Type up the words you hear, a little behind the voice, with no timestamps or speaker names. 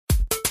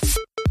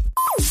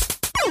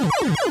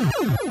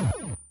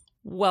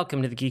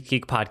Welcome to the Geek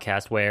Geek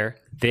podcast, where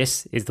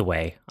this is the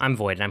way. I'm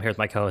Void, and I'm here with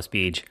my co-host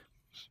Beej.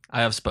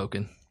 I have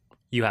spoken.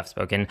 You have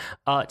spoken.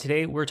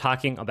 Today we're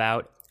talking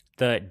about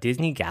the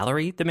Disney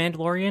Gallery, The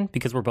Mandalorian,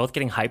 because we're both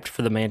getting hyped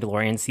for The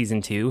Mandalorian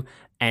Season 2,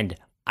 and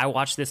I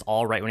watched this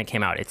all right when it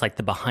came out. It's like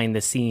the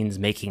behind-the-scenes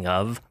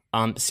making-of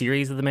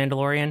series of The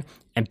Mandalorian,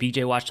 and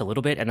BJ watched a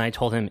little bit, and I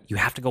told him, you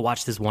have to go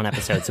watch this one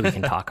episode so we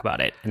can talk about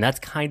it. And that's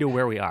kind of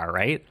where we are,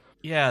 right?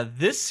 Yeah,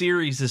 this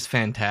series is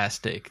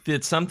fantastic.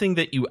 It's something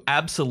that you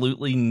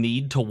absolutely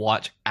need to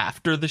watch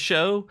after the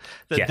show.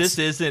 That Yes. This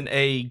isn't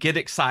a get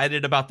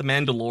excited about the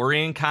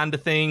Mandalorian kind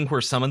of thing where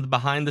some of the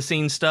behind the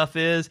scenes stuff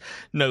is.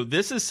 No,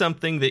 this is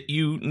something that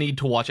you need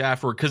to watch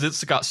afterward because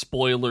it's got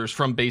spoilers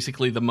from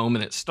basically the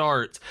moment it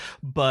starts.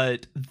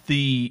 But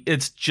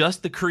it's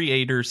just the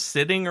creators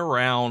sitting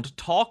around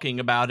talking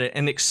about it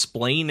and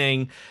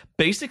explaining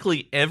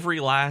basically every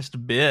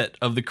last bit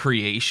of the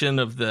creation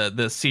of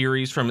the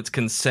series from its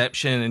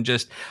conception and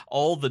just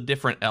all the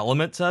different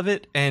elements of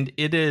it. And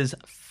it is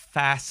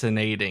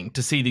fascinating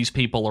to see these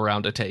people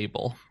around a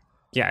table.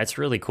 Yeah, it's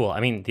really cool. I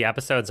mean, the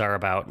episodes are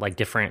about like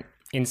different,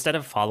 instead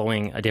of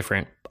following a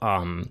different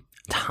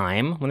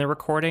time when they're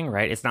recording,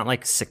 right? It's not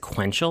like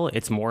sequential.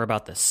 It's more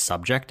about the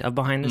subject of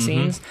behind the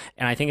scenes.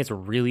 And I think it's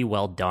really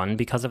well done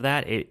because of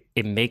that.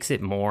 It makes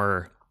it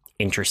more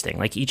interesting.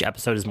 Like each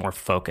episode is more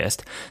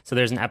focused. So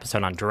there's an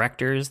episode on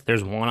directors.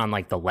 There's one on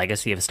like the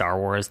legacy of Star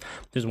Wars.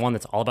 There's one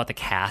that's all about the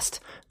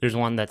cast. There's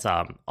one that's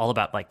all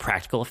about like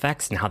practical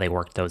effects and how they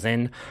work those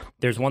in.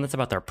 There's one that's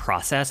about their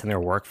process and their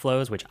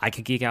workflows, which I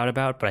could geek out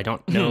about, but I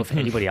don't know if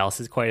anybody else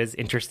is quite as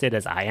interested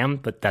as I am,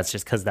 but that's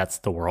just because that's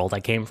the world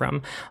I came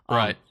from.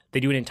 Right. They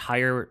do an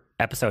entire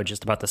episode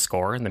just about the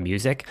score and the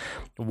music,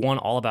 one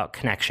all about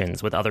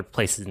connections with other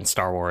places in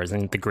Star Wars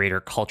and the greater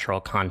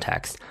cultural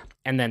context.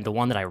 And then the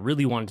one that I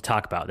really wanted to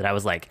talk about that I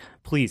was like,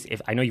 please,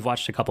 if I know you've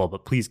watched a couple,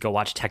 but please go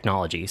watch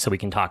Technology so we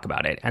can talk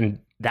about it. And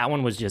that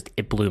one was just,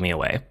 it blew me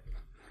away.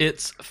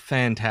 It's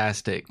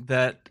fantastic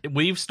that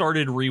we've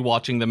started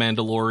rewatching The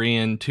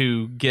Mandalorian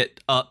to get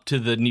up to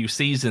the new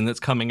season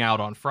that's coming out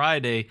on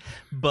Friday,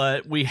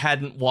 but we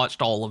hadn't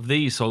watched all of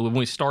these. So when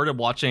we started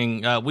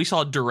watching, we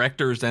saw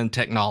Directors and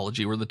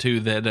Technology were the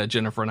two that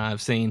Jennifer and I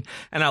have seen.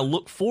 And I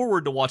look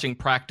forward to watching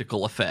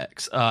Practical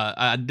Effects.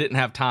 I didn't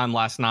have time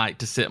last night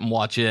to sit and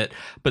watch it,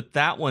 but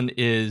that one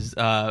is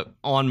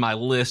on my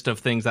list of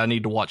things I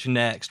need to watch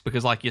next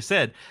because like you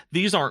said,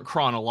 these aren't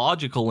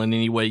chronological in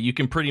any way. You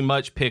can pretty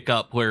much pick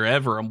up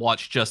wherever and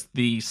watch just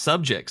the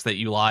subjects that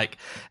you like.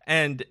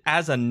 And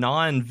as a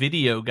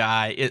non-video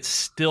guy, it's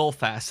still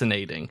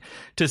fascinating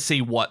to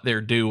see what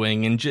they're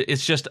doing. And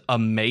it's just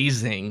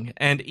amazing.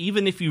 And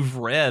even if you've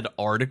read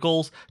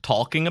articles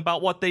talking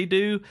about what they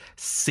do,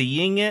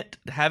 seeing it,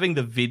 having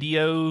the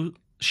video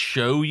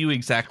show you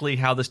exactly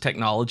how this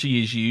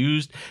technology is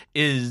used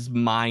is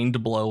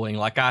mind-blowing.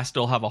 Like I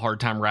still have a hard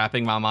time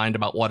wrapping my mind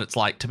about what it's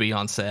like to be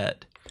on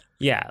set.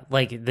 Yeah,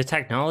 like the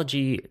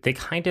technology, they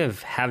kind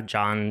of have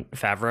Jon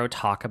Favreau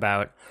talk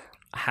about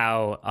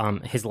how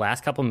his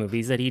last couple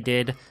movies that he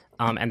did,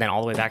 and then all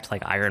the way back to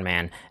like Iron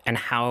Man, and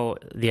how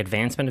the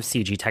advancement of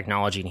CG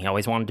technology, and he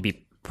always wanted to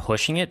be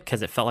pushing it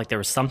because it felt like there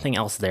was something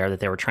else there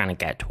that they were trying to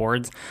get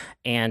towards.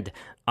 And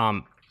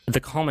the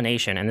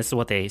culmination, and this is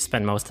what they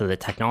spend most of the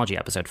technology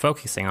episode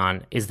focusing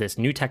on, is this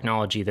new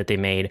technology that they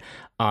made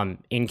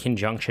in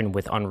conjunction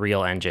with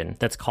Unreal Engine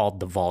that's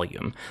called the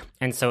Volume.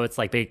 And so it's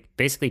like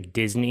basically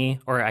Disney,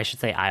 or I should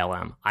say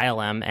ILM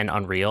and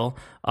Unreal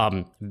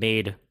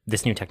made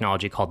this new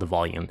technology called the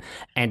Volume.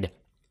 And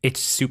it's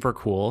super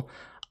cool.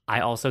 I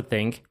also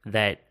think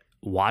that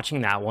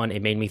watching that one, it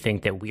made me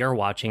think that we are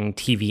watching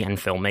TV and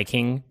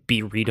filmmaking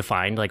be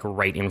redefined like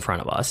right in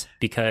front of us,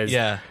 because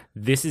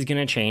this is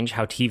going to change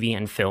how TV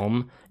and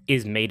film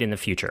is made in the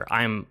future.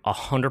 I'm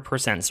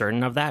 100%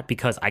 certain of that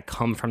because I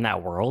come from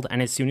that world.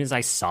 And as soon as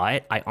I saw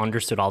it, I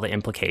understood all the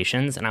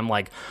implications. And I'm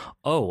like,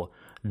 oh,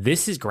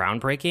 this is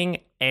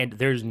groundbreaking. And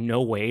there's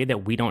no way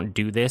that we don't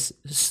do this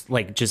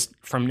like just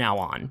from now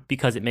on,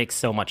 because it makes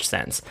so much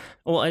sense.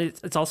 Well,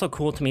 it's also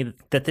cool to me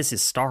that this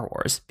is Star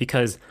Wars,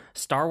 because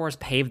Star Wars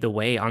paved the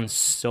way on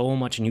so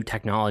much new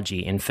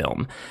technology in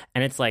film.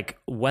 And it's like,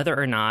 whether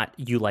or not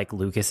you like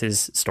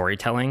Lucas's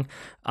storytelling,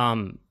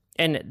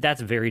 and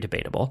that's very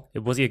debatable.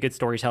 Was he a good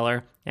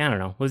storyteller? I don't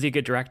know. Was he a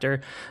good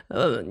director?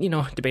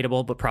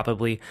 Debatable, but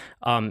probably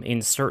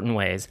in certain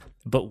ways.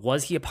 But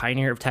was he a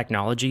pioneer of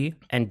technology?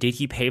 And did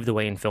he pave the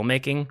way in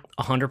filmmaking?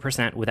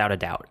 100% without a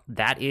doubt.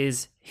 That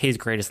is his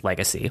greatest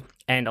legacy.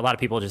 And a lot of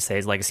people just say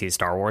his legacy is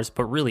Star Wars,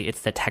 but really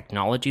it's the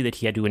technology that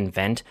he had to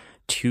invent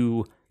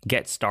to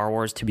get Star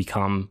Wars to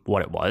become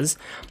what it was.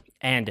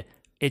 And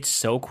it's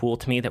so cool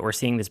to me that we're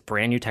seeing this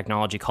brand new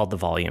technology called the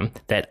Volume,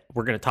 that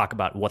we're going to talk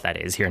about what that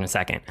is here in a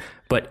second.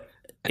 But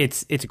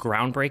it's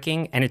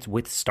groundbreaking, and it's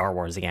with Star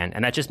Wars again,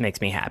 and that just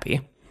makes me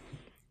happy.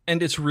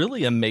 And it's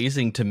really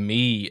amazing to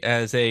me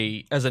as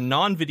a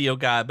non-video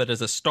guy, but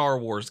as a Star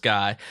Wars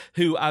guy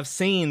who I've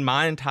seen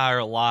my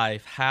entire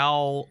life,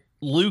 how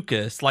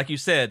Lucas, like you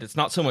said, it's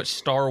not so much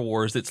Star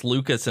Wars, it's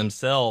Lucas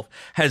himself,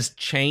 has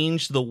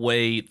changed the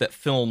way that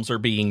films are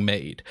being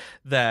made.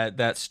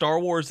 That Star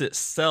Wars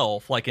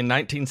itself, like in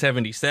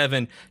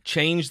 1977,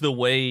 changed the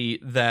way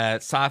that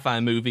sci-fi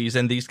movies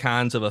and these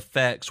kinds of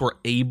effects were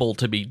able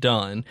to be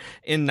done.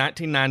 In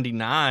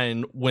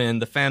 1999, when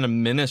The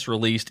Phantom Menace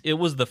released, it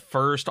was the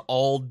first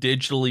all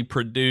digitally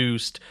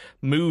produced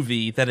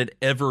movie that had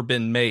ever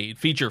been made,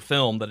 feature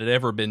film that had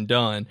ever been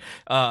done.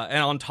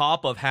 And on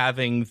top of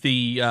having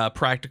the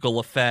practical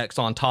effects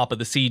on top of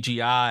the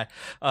CGI,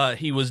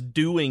 he was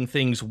doing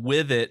things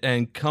with it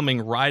and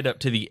coming right up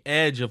to the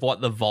edge of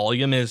what the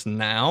volume is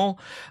now.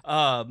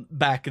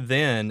 Back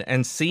then,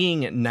 and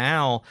seeing it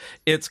now,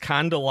 it's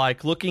kind of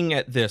like looking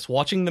at this,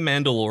 watching The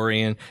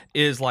Mandalorian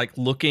is like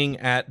looking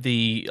at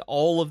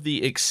all of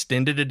the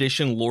extended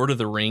edition Lord of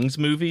the Rings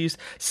movies,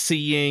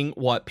 seeing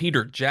what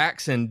Peter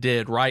Jackson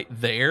did right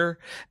there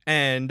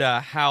and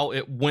how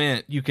it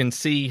went. You can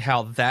see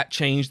how that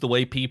changed the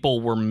way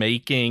people were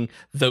making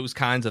those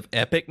kinds of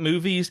epic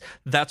movies.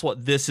 That's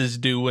what this is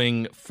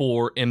doing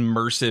for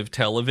immersive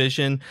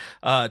television,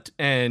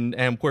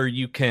 and where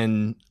you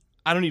can,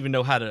 I don't even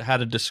know how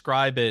to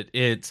describe it.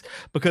 It's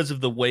because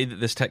of the way that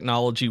this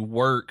technology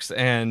works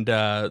and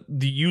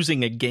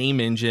using a game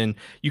engine,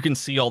 you can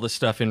see all this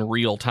stuff in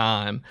real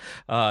time.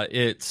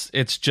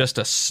 It's just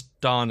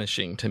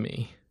astonishing to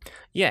me.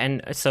 Yeah,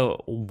 and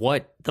so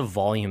what the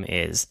volume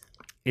is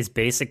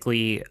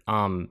basically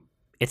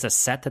it's a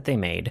set that they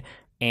made,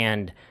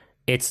 and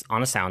it's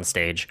on a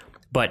soundstage,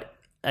 but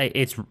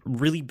it's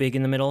really big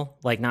in the middle,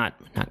 like not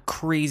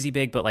crazy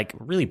big, but like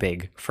really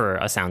big for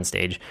a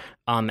soundstage.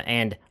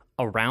 And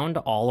around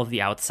all of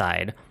the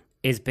outside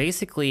is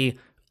basically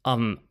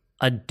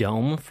a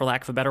dome, for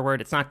lack of a better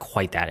word. It's not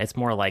quite that. It's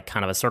more like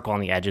kind of a circle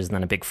on the edges and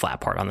then a big flat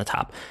part on the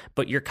top.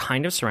 But you're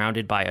kind of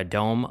surrounded by a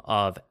dome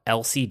of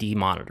LCD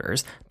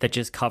monitors that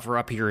just cover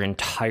up your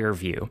entire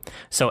view.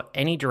 So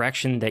any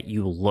direction that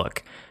you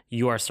look,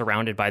 you are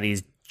surrounded by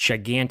these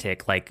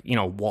gigantic, like,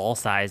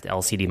 wall-sized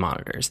LCD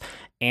monitors.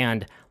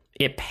 And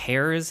it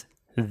pairs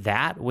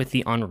that with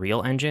the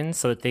Unreal Engine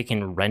so that they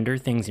can render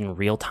things in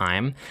real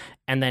time.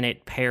 And then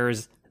it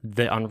pairs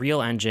the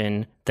Unreal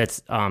Engine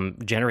that's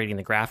generating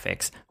the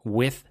graphics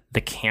with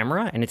the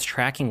camera, and it's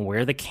tracking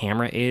where the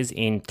camera is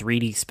in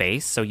 3D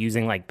space. So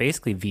using like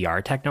basically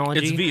VR technology.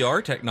 It's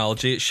VR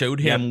technology. It showed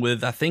him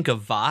with, I think, a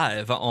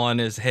Vive on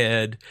his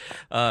head.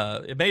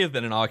 It may have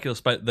been an Oculus,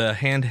 but the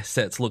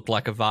handsets looked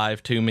like a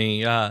Vive to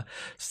me.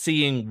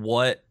 Seeing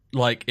what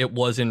like it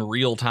was in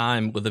real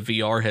time with a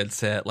VR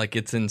headset, like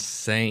it's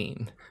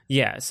insane.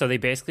 Yeah, so they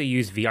basically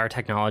use VR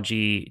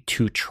technology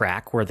to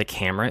track where the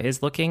camera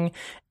is looking,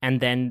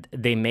 and then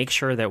they make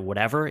sure that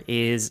whatever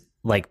is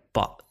like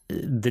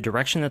the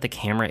direction that the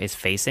camera is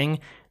facing,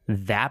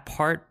 that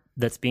part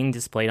that's being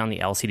displayed on the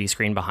LCD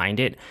screen behind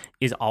it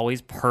is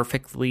always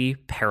perfectly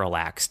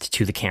parallaxed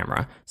to the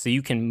camera. So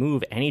you can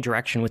move any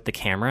direction with the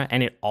camera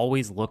and it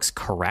always looks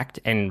correct,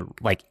 and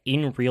like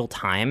in real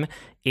time,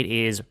 it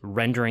is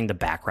rendering the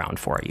background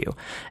for you.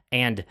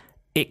 And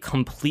it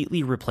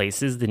completely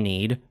replaces the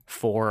need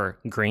for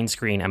green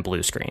screen and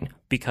blue screen,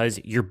 because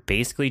you're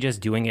basically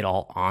just doing it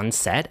all on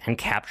set and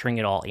capturing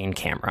it all in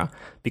camera.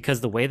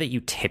 Because the way that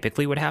you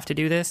typically would have to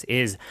do this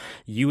is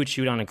you would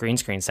shoot on a green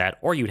screen set,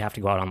 or you'd have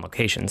to go out on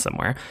location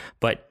somewhere.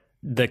 But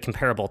the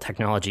comparable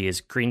technology is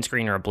green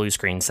screen or a blue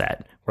screen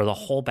set, where the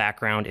whole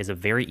background is a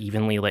very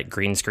evenly lit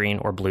green screen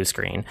or blue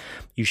screen.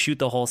 You shoot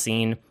the whole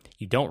scene.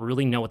 You don't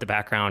really know what the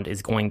background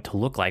is going to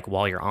look like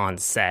while you're on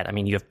set. I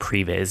mean, you have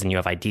previs and you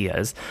have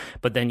ideas,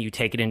 but then you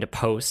take it into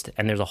post,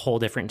 and there's a whole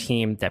different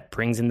team that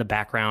brings in the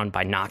background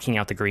by knocking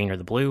out the green or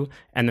the blue,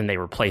 and then they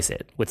replace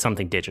it with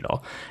something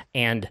digital.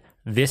 And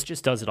this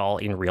just does it all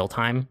in real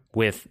time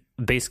with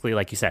basically,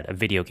 like you said, a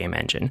video game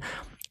engine.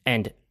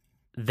 And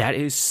that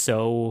is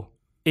so...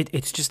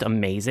 It's just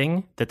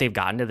amazing that they've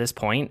gotten to this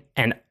point,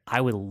 and I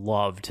would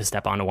love to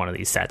step onto one of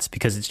these sets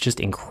because it's just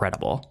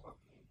incredible.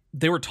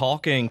 They were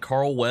talking,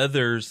 Carl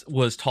Weathers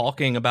was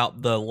talking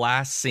about the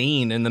last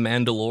scene in The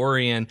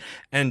Mandalorian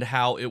and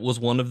how it was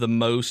one of the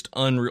most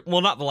unreal, well,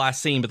 not the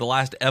last scene, but the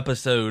last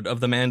episode of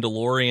The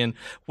Mandalorian,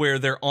 where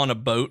they're on a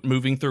boat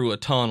moving through a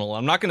tunnel.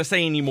 I'm not going to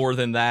say any more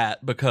than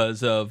that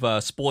because of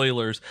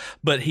spoilers,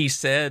 but he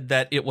said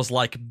that it was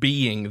like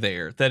being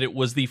there, that it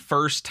was the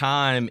first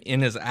time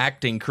in his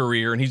acting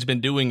career, and he's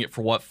been doing it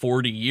for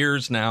 40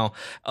 years now,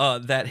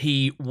 that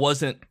he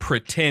wasn't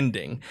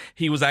pretending.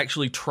 He was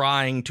actually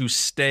trying to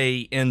stay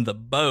in the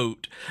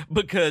boat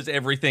because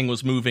everything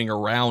was moving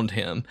around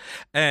him,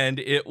 and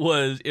it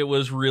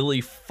was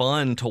really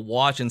fun to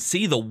watch and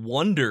see the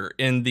wonder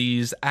in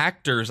these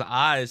actors'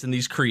 eyes and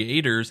these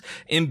creators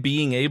in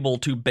being able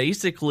to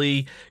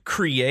basically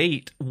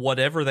create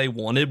whatever they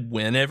wanted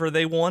whenever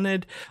they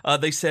wanted.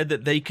 They said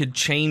that they could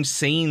change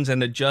scenes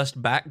and adjust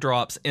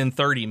backdrops in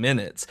 30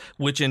 minutes,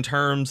 which in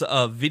terms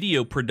of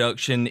video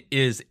production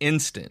is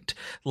instant.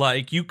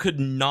 Like, you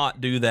could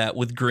not do that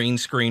with green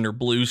screen or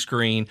blue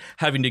screen,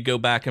 having having to go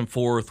back and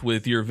forth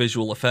with your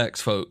visual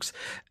effects folks,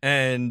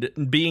 and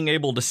being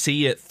able to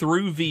see it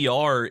through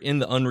VR in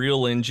the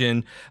Unreal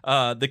Engine.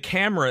 The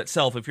camera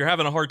itself, if you're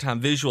having a hard time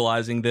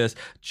visualizing this,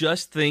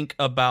 just think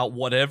about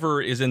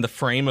whatever is in the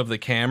frame of the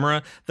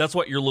camera. That's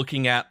what you're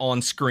looking at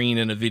on screen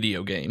in a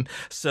video game.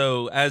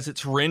 So as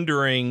it's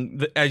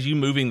rendering, as you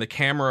moving the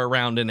camera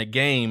around in a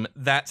game,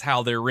 that's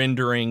how they're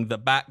rendering the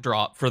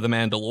backdrop for The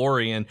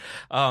Mandalorian.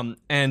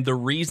 And the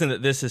reason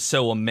that this is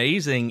so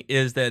amazing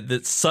is that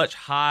it's such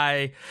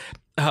high,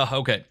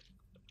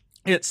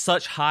 it's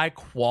such high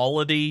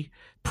quality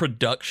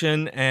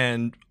production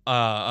and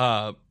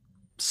not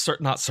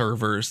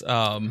servers.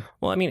 Well,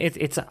 I mean,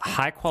 it's a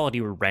high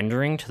quality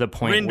rendering to the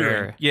point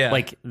where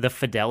like the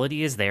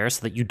fidelity is there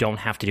so that you don't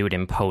have to do it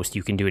in post.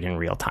 You can do it in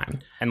real time.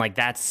 And like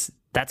that's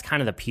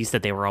kind of the piece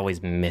that they were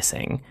always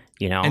missing,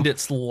 you know? And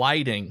it's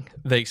lighting,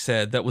 they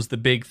said. That was the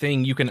big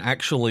thing. You can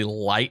actually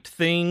light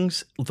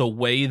things the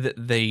way that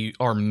they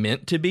are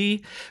meant to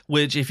be,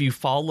 which if you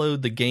follow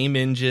the game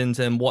engines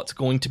and what's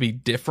going to be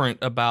different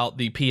about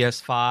the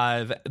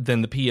PS5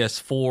 than the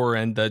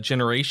PS4 and the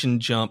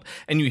generation jump,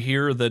 and you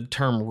hear the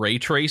term ray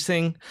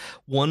tracing,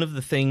 one of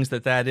the things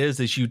that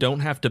is you don't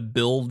have to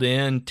build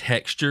in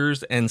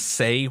textures and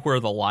say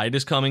where the light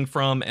is coming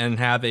from and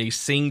have a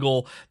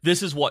single,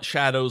 this is what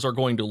shadows are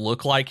going to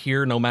look like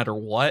here no matter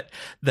what,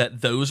 that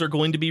those are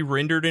going to be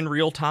rendered in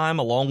real time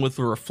along with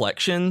the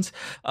reflections,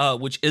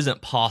 which isn't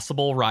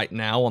possible right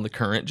now on the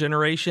current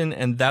generation.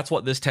 And that's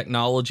what this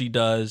technology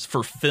does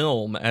for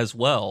film as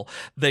well.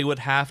 They would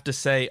have to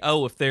say,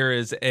 oh, if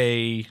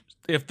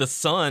the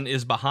sun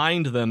is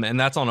behind them and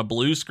that's on a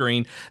blue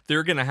screen,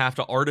 they're going to have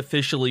to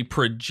artificially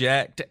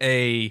project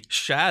a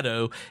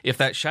shadow. If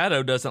that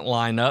shadow doesn't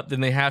line up,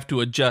 then they have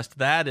to adjust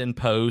that in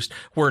post,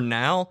 where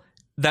now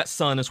that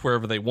sun is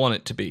wherever they want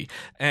it to be.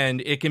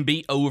 And it can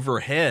be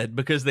overhead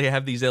because they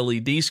have these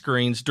LED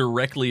screens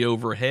directly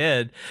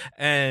overhead.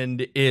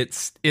 And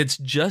it's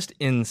just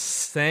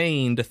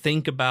insane to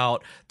think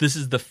about. This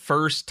is the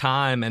first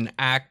time an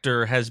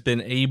actor has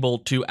been able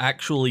to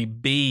actually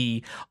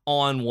be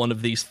on one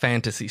of these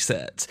fantasy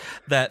sets.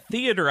 That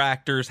theater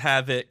actors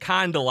have it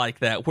kind of like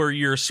that, where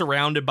you're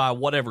surrounded by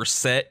whatever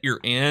set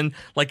you're in.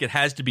 Like it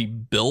has to be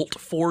built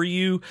for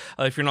you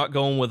if you're not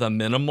going with a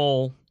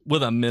minimal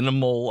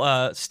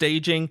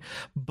staging.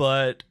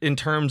 But in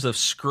terms of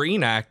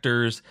screen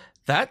actors,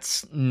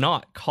 that's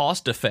not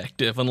cost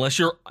effective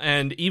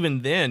and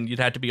even then you'd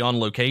have to be on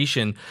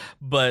location.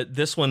 But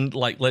this one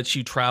like lets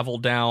you travel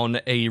down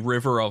a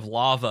river of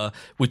lava,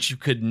 which you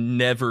could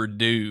never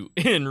do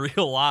in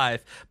real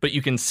life, but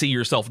you can see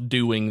yourself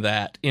doing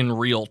that in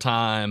real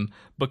time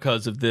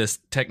because of this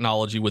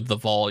technology with the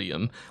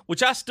volume,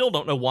 which I still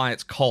don't know why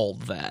it's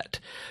called that.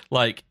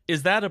 Like,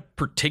 is that a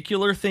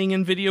particular thing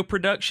in video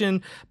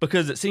production?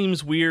 Because it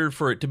seems weird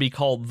for it to be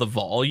called the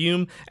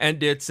volume,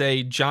 and it's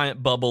a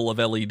giant bubble of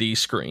LED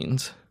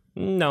screens.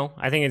 No,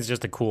 I think it's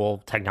just a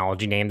cool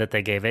technology name that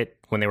they gave it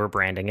when they were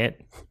branding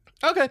it.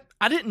 Okay.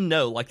 I didn't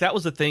know. Like, that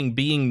was a thing,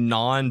 being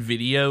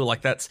non-video.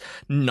 Like, that's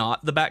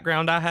not the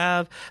background I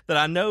have. That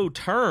I know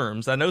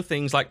terms. I know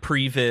things like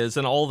previs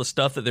and all the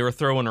stuff that they were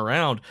throwing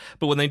around.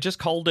 But when they just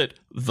called it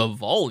the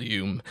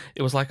volume,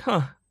 it was like,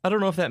 I don't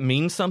know if that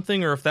means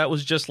something or if that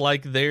was just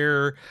like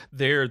their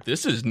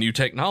this is new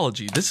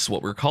technology. This is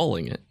what we're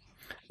calling it.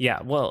 Yeah,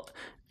 well,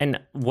 and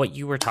what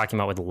you were talking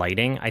about with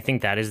lighting, I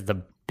think that is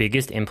the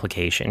biggest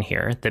implication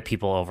here that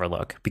people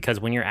overlook. Because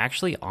when you're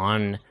actually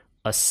on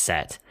a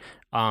set,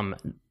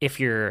 if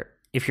you're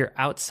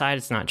outside,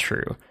 it's not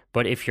true.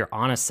 But if you're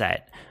on a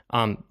set,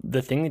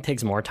 the thing that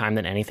takes more time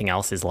than anything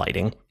else is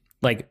lighting.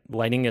 Like,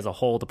 lighting is a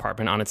whole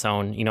department on its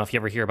own. You know, if you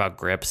ever hear about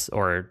grips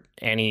or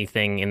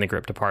anything in the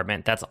grip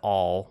department, that's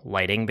all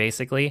lighting,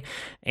 basically.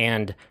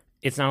 And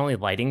it's not only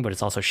lighting, but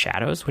it's also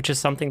shadows, which is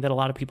something that a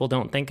lot of people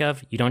don't think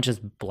of. You don't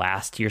just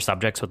blast your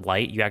subjects with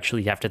light. You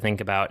actually have to think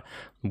about,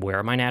 where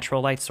are my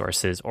natural light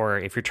sources? Or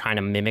if you're trying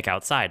to mimic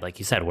outside, like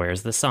you said,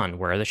 where's the sun?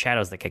 Where are the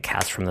shadows that get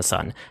cast from the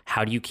sun?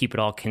 How do you keep it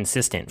all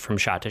consistent from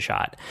shot to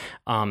shot?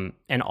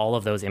 And all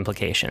of those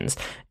implications.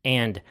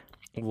 And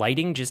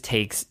lighting just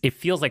it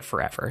feels like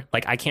forever.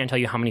 Like, I can't tell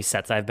you how many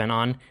sets I've been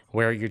on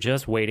where you're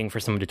just waiting for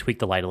someone to tweak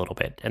the light a little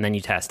bit, and then you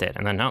test it,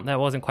 and then, no, that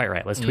wasn't quite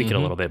right. Let's tweak it a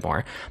little bit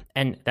more.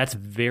 And that's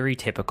very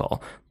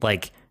typical.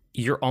 Like,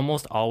 you're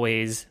almost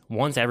always,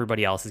 once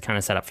everybody else is kind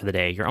of set up for the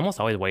day, you're almost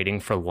always waiting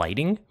for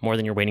lighting more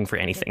than you're waiting for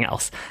anything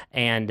else.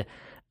 And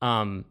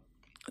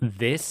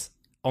this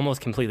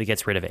almost completely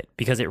gets rid of it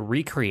because it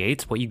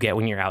recreates what you get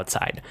when you're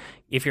outside.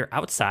 If you're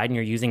outside and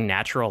you're using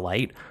natural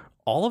light,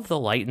 all of the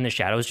light and the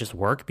shadows just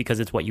work because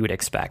it's what you would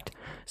expect.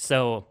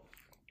 So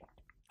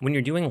when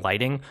you're doing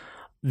lighting,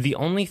 the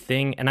only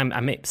thing, and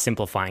I'm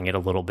simplifying it a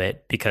little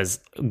bit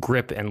because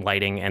grip and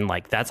lighting and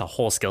like that's a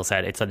whole skill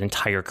set. It's an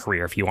entire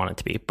career if you want it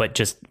to be. But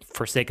just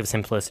for sake of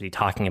simplicity,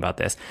 talking about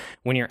this,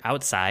 when you're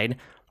outside,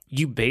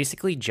 You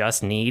basically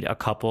just need a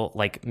couple,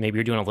 like maybe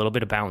you're doing a little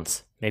bit of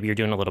bounce, maybe you're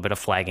doing a little bit of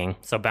flagging.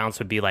 So bounce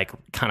would be like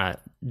kind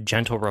of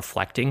gentle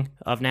reflecting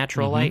of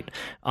natural light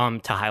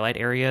to highlight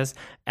areas.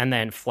 And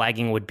then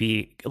flagging would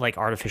be like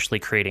artificially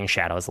creating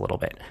shadows a little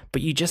bit.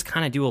 But you just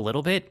kind of do a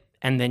little bit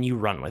and then you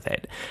run with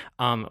it.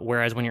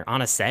 Whereas when you're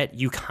on a set,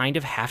 you kind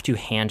of have to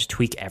hand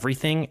tweak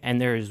everything,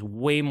 and there's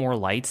way more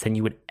lights than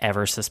you would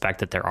ever suspect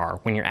that there are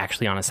when you're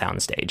actually on a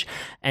soundstage.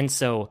 And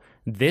so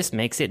this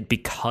makes it,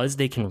 because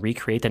they can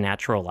recreate the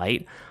natural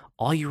light,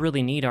 all you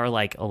really need are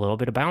like a little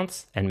bit of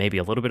bounce and maybe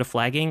a little bit of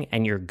flagging,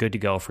 and you're good to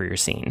go for your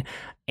scene.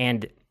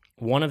 And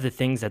one of the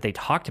things that they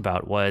talked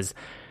about was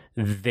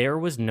there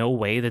was no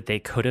way that they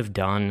could have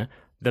done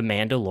the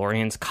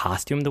Mandalorian's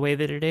costume the way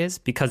that it is,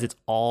 because it's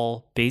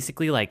all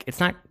basically like,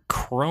 it's not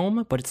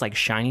chrome, but it's like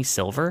shiny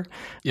silver.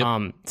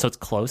 Yep. So it's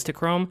close to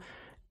chrome.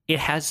 It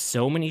has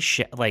so many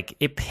like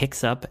it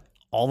picks up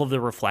all of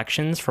the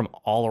reflections from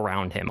all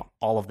around him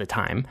all of the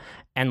time.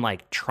 And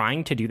like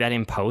trying to do that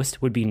in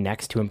post would be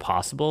next to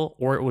impossible,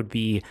 or it would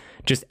be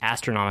just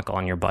astronomical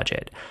on your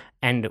budget.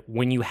 And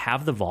when you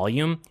have the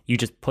volume, you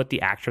just put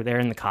the actor there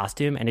in the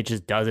costume and it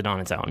just does it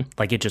on its own.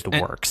 Like it just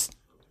works.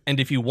 And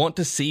if you want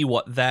to see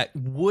what that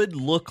would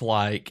look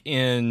like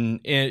in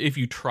if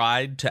you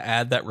tried to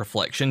add that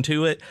reflection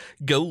to it,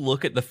 go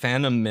look at the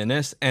Phantom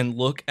Menace and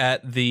look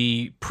at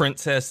the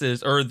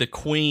princess's or the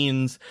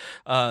queen's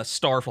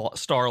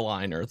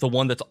Starliner, the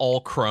one that's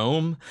all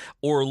chrome,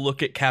 or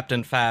look at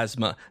Captain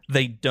Phasma.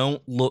 They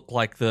don't look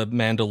like the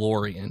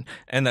Mandalorian,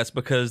 and that's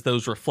because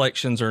those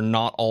reflections are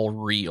not all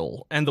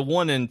real. And the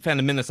one in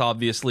Phantom Menace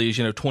obviously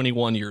is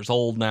 21 years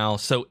old now,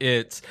 so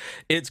it's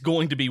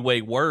going to be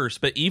way worse.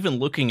 But even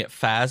looking at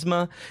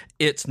Phasma,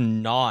 it's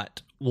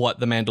not what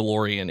the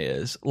Mandalorian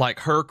is. Like,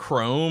 her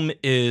chrome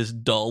is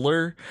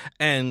duller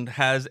and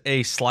has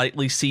a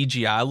slightly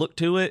CGI look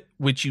to it,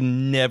 which you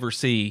never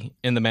see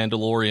in the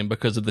Mandalorian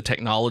because of the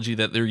technology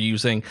that they're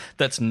using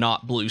that's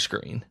not blue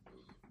screen.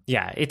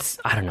 Yeah,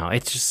 I don't know,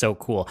 it's just so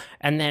cool.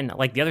 And then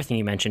like the other thing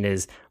you mentioned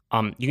is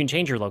you can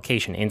change your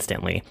location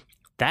instantly.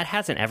 That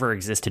hasn't ever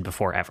existed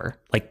before, ever.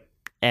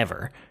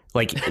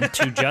 Like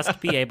to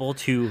just be able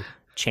to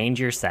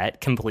change your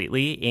set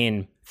completely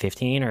in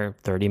 15 or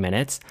 30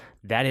 minutes,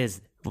 that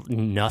is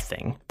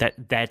nothing.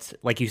 That's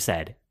like you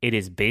said, it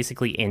is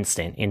basically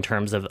instant in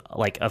terms of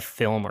like a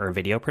film or a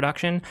video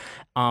production.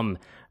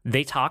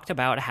 They talked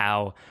about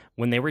how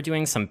when they were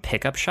doing some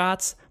pickup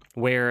shots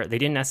where they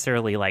didn't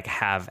necessarily like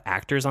have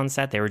actors on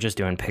set, they were just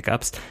doing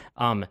pickups.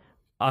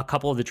 A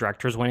couple of the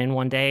directors went in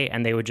one day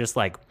and they would just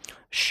like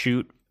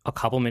shoot a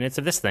couple minutes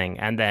of this thing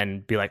and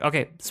then be like,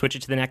 okay, switch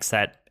it to the next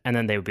set. And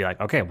then they would be like,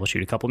 okay, we'll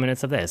shoot a couple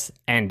minutes of this.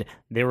 And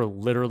they were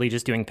literally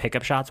just doing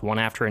pickup shots one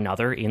after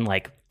another in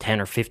like 10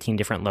 or 15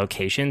 different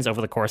locations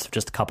over the course of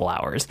just a couple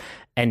hours.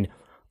 And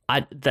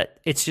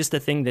it's just a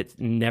thing that's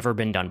never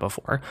been done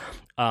before.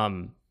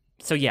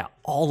 So yeah,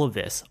 all of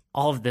this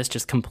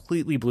just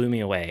completely blew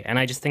me away. And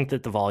I just think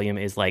that the volume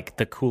is like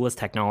the coolest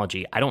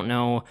technology. I don't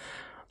know.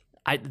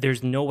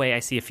 There's no way I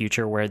see a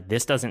future where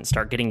this doesn't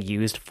start getting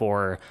used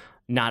for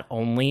not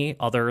only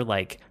other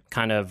like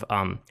kind of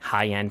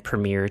high-end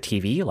premiere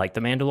TV like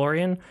The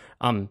Mandalorian,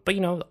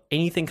 but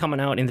anything coming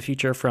out in the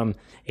future from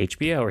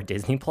HBO or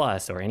Disney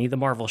Plus or any of the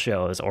Marvel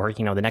shows, or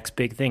the next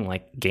big thing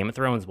like Game of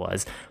Thrones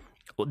was.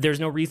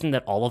 There's no reason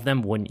that all of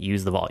them wouldn't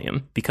use the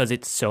volume, because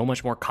it's so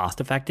much more cost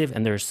effective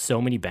and there's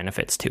so many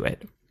benefits to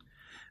it.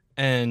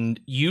 And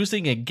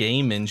using a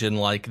game engine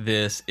like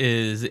this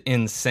is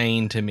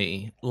insane to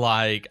me.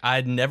 Like,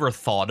 I'd never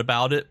thought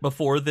about it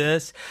before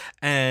this,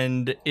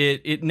 and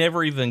it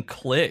never even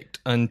clicked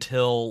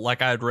until,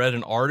 like, I'd read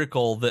an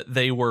article that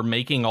they were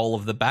making all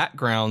of the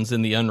backgrounds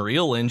in the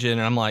Unreal Engine,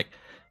 and I'm like,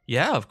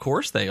 yeah, of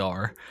course they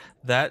are.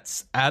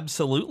 That's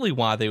absolutely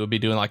why they would be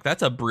doing, like,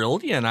 that's a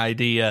brilliant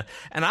idea.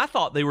 And I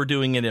thought they were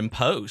doing it in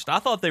post. I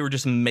thought they were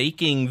just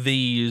making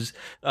these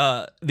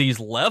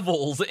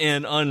levels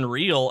in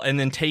Unreal and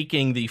then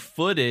taking the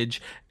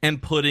footage and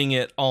putting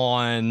it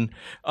on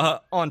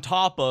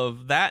top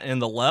of that in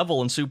the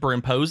level and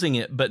superimposing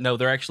it. But no,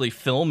 they're actually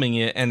filming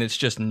it, and it's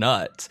just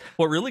nuts.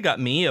 What really got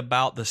me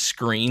about the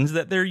screens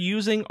that they're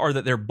using are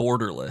that they're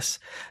borderless,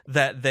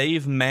 that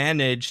they've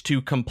managed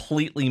to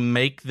completely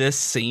make this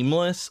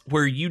seamless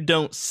where you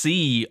don't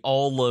see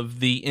all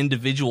of the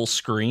individual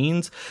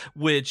screens,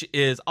 which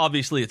is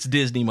obviously it's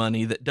Disney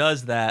money that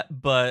does that,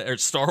 or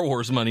Star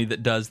Wars money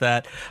that does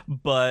that,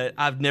 but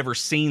I've never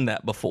seen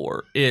that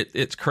before.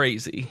 It's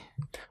crazy.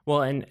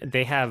 Well, and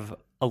they have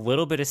a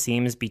little bit of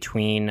seams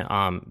between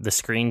the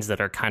screens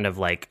that are kind of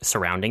like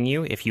surrounding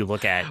you. If you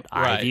look at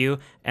eye view,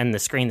 and the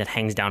screen that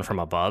hangs down from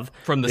above,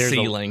 from the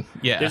ceiling,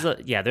 there's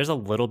a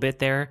little bit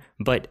there,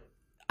 but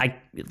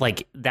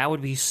that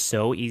would be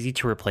so easy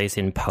to replace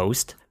in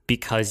post,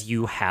 because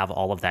you have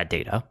all of that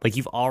data. Like,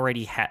 you've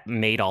already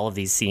made all of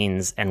these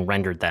scenes and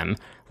rendered them.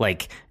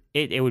 Like,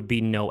 it would be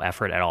no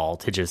effort at all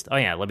to just,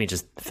 let me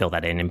just fill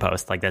that in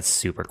post. Like, that's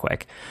super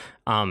quick.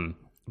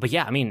 But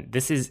yeah, I mean,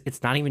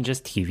 it's not even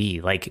just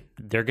TV. Like,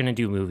 they're going to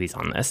do movies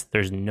on this.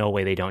 There's no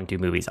way they don't do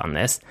movies on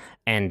this.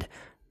 And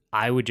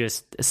I would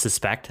just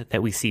suspect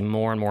that we see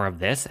more and more of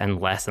this and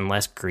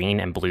less green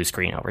and blue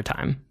screen over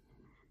time.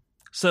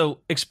 So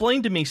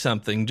explain to me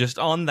something just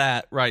on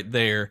that right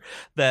there,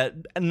 that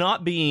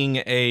not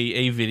being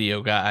a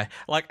video guy,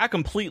 like I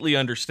completely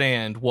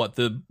understand what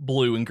the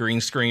blue and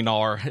green screen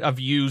are. I've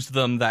used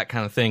them, that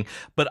kind of thing,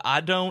 but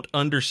I don't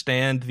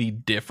understand the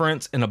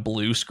difference in a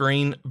blue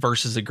screen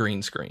versus a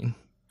green screen.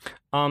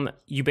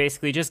 You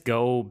basically just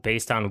go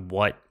based on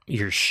what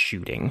you're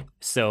shooting.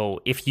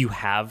 So if you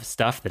have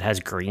stuff that has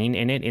green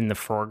in it in the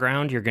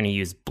foreground, you're going to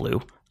use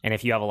blue. And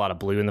if you have a lot of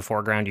blue in the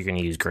foreground, you're going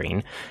to use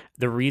green.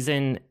 The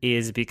reason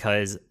is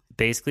because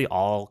basically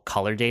all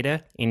color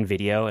data in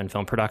video and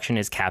film production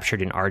is captured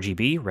in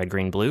RGB, red,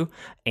 green, blue.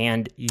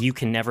 And you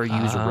can never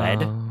use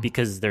red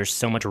because there's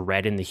so much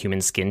red in the human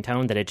skin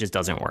tone that it just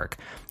doesn't work.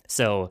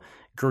 So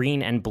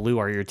green and blue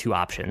are your two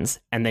options.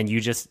 And then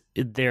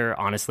they're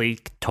honestly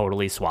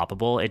totally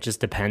swappable. It just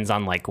depends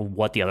on like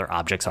what the other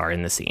objects are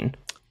in the scene.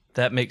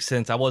 That makes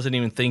sense. I wasn't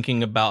even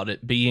thinking about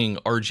it being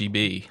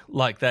RGB.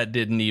 Like, that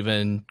didn't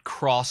even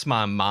cross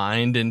my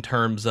mind in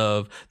terms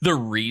of the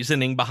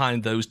reasoning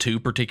behind those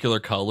two particular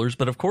colors,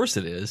 but of course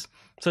it is.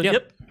 So,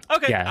 yep.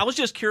 Okay, yeah. I was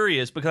just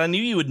curious because I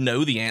knew you would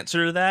know the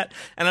answer to that,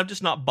 and I've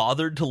just not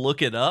bothered to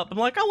look it up. I'm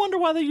like, I wonder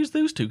why they use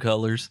those two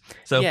colors.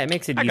 So yeah, it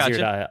makes it easier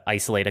to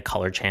isolate a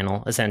color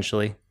channel,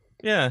 essentially.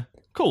 Yeah,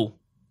 cool.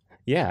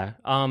 Yeah.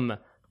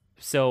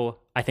 So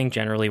I think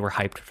generally we're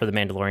hyped for The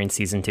Mandalorian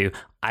Season 2.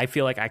 I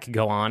feel like I could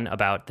go on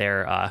about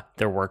their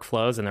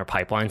workflows and their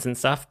pipelines and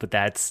stuff, but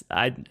that's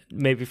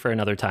maybe for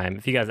another time.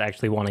 If you guys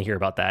actually want to hear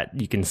about that,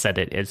 you can set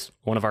it as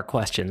one of our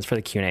questions for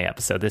the Q&A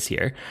episode this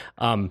year,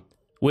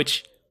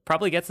 which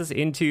probably gets us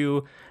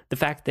into the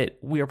fact that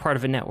we are part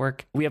of a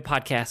network. We have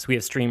podcasts, we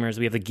have streamers,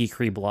 we have the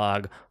Geekery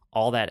blog,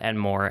 all that and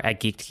more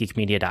at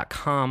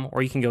geek2geekmedia.com,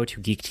 or you can go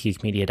to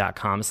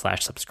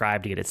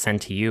geek2geekmedia.com/subscribe to get it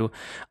sent to you.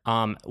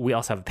 We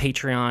also have a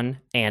Patreon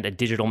and a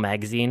digital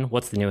magazine.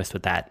 What's the newest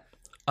with that?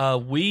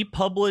 We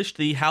published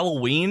the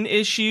Halloween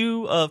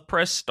issue of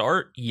Press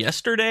Start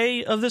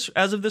yesterday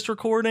as of this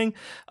recording.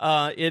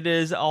 It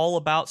is all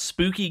about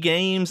spooky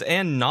games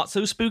and not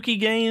so spooky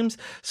games.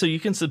 So you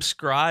can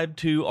subscribe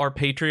to our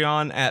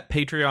Patreon at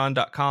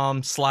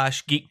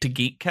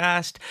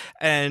patreon.com/geek2geekcast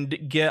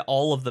and get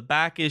all of the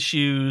back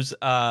issues,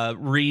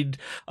 read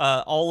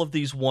all of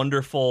these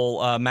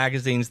wonderful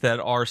magazines that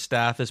our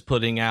staff is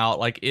putting out.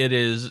 Like, it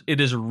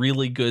is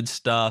really good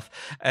stuff.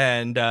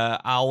 And I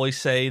always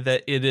say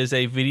that it is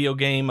a video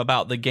game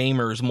about the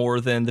gamers more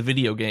than the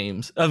video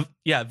games.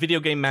 Video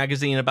game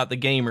magazine about the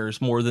gamers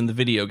more than the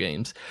video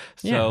games.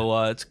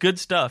 So it's good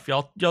stuff.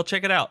 Y'all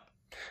check it out.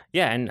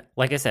 Yeah, and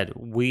like I said,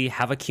 we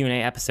have a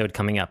Q&A episode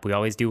coming up. We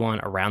always do one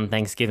around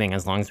Thanksgiving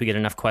as long as we get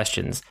enough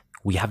questions.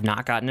 We have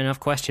not gotten enough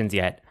questions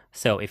yet.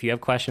 So if you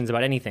have questions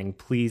about anything,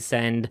 please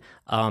send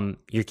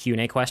your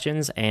Q&A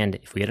questions, and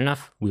if we get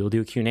enough, we will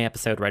do a Q&A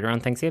episode right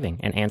around Thanksgiving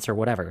and answer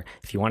whatever.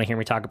 If you want to hear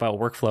me talk about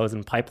workflows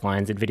and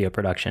pipelines in video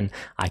production,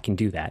 I can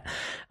do that.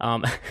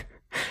 And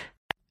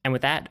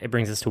with that, it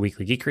brings us to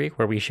Weekly Geekery,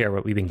 where we share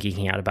what we've been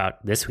geeking out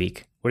about this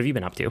week. What have you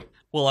been up to?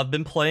 Well, I've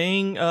been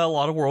playing a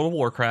lot of World of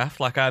Warcraft.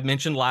 Like I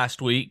mentioned last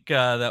week,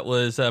 that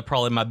was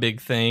probably my big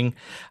thing.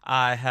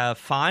 I have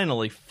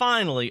finally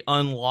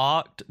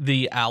unlocked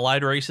the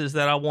allied races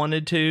that I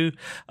wanted to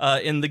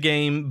in the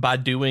game by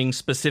doing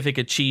specific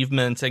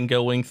achievements and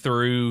going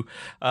through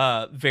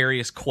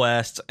various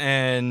quests.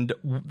 And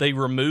they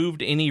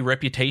removed any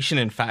reputation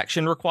and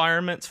faction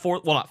requirements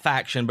not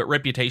faction, but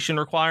reputation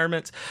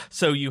requirements.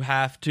 So you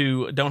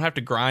don't have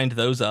to grind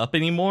those up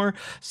anymore.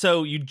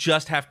 So you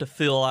just have to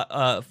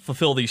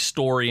fulfill the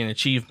story and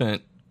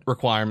achievement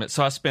requirements.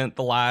 So I spent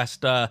the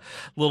last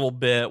little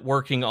bit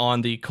working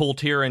on the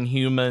Kultiran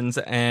humans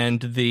and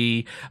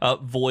the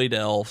Void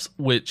Elves,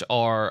 which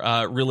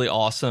are really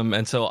awesome.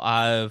 And so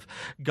I've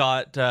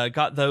got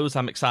those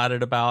I'm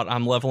excited about.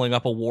 I'm leveling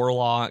up a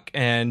Warlock,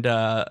 and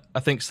I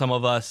think some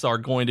of us are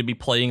going to be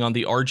playing on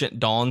the Argent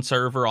Dawn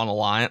server on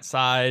Alliance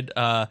side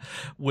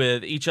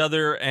with each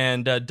other.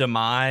 And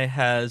Demai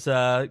has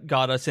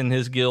got us in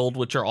his guild,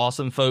 which are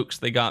awesome folks.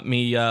 They got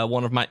me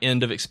one of my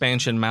end of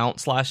expansion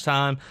mounts last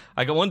time.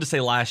 I wanted to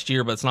say last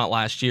year, but it's not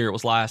last year. It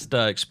was last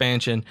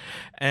expansion.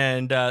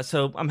 And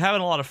so I'm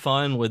having a lot of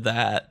fun with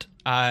that.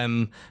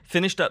 I'm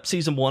finished up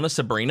season 1 of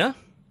Sabrina.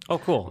 Oh,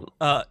 cool.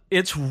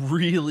 It's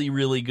really,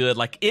 really good.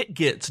 Like, it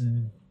gets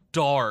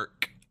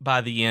dark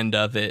by the end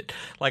of it.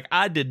 Like,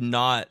 I'd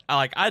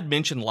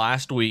mentioned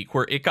last week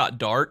where it got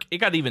dark. It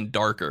got even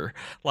darker.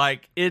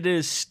 Like, it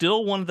is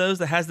still one of those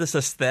that has this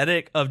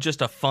aesthetic of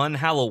just a fun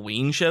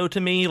Halloween show to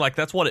me. Like,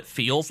 that's what it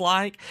feels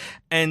like.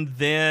 And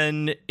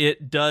then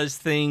it does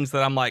things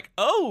that I'm like,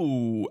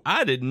 oh,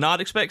 I did not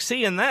expect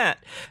seeing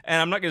that.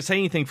 And I'm not going to say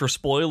anything for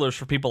spoilers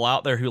for people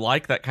out there who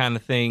like that kind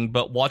of thing,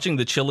 but watching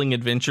the chilling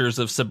adventures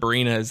of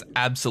Sabrina is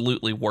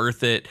absolutely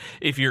worth it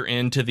if you're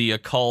into the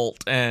occult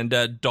and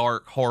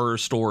dark horror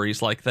stories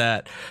stories like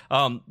that.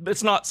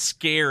 It's not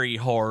scary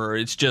horror,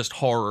 it's just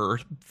horror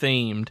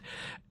themed.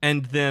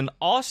 And then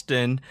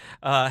Austin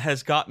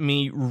has got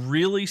me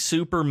really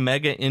super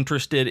mega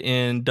interested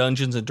in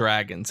Dungeons and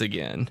Dragons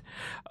again.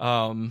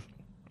 I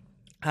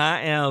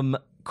am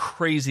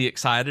crazy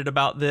excited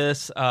about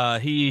this.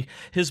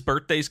 His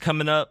birthday's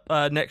coming up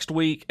next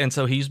week, and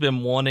so he's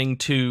been wanting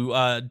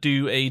to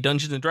do a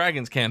Dungeons and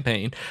Dragons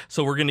campaign.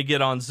 So we're going to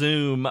get on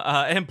Zoom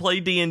and play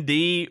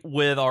D&D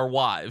with our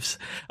wives.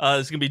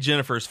 It's going to be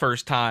Jennifer's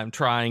first time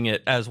trying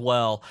it as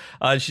well.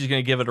 She's going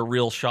to give it a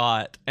real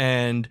shot,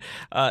 and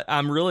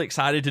I'm really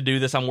excited to do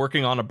this. I'm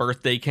working on a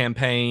birthday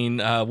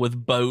campaign with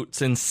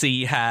boats and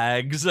sea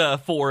hags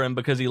for him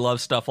because he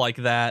loves stuff like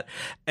that.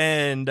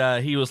 And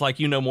he was like,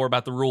 "You know more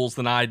about the rules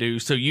than I do,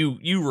 so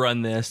you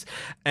run this."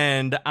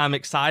 And I'm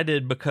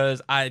excited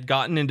because I had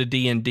gotten into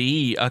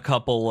D&D a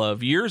couple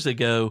of years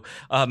ago,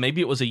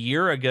 maybe it was a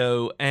year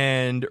ago,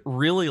 and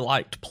really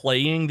liked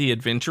playing the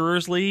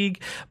Adventurers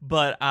League,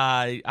 but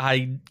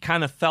I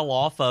kind of fell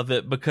off of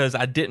it because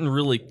I didn't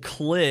really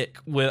click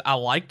with. I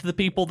liked the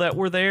people that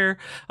were there,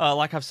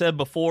 like I've said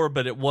before,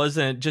 but it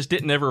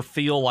didn't ever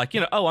feel like,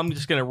 oh, I'm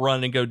just gonna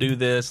run and go do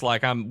this,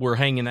 like we're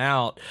hanging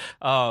out,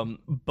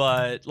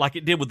 but like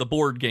it did with the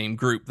board game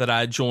group that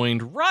I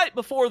joined right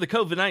before the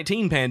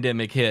COVID-19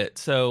 pandemic hit.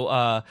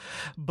 So,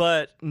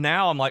 but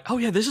now I'm like, oh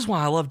yeah, this is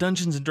why I love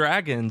Dungeons and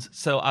Dragons.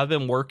 So I've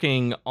been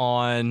working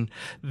on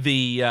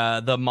the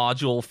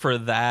module for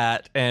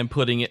that and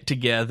putting it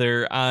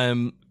together.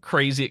 I'm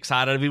crazy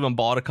excited. I've even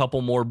bought a couple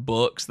more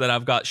books that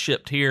I've got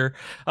shipped here.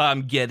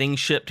 I'm getting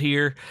shipped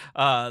here.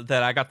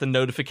 That I got the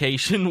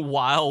notification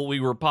while we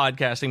were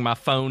podcasting. My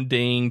phone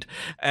dinged,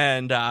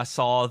 and I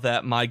saw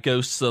that my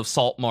Ghosts of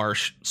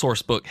Saltmarsh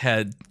source book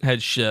had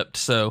shipped.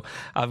 So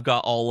I've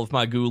got all of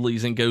my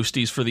ghoulies and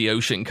ghosties for the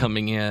ocean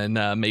coming in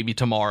maybe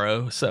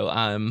tomorrow. So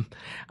I'm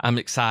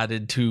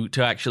excited to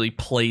actually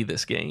play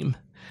this game.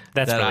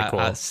 That's really cool.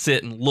 I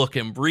sit and look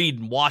and read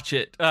and watch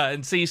it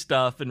and see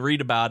stuff and read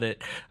about it,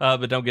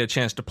 but don't get a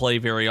chance to play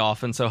very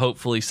often. So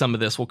hopefully some of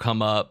this will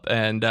come up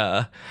and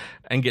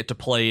get to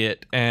play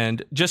it.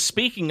 And just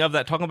speaking of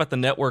that, talking about the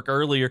network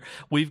earlier,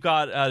 we've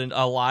got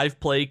a live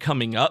play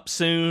coming up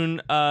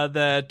soon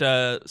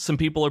that some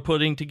people are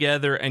putting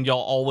together, and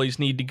y'all always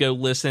need to go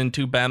listen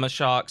to Bama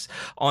Shocks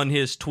on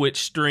his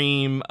Twitch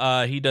stream.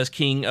 He does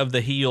King of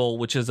the Heel,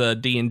 which is a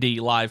D&D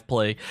live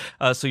play.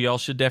 So y'all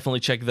should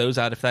definitely check those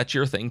out if that's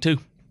your thing too.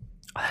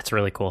 Oh, that's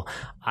really cool.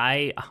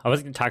 I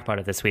wasn't going to talk about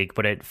it this week,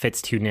 but it fits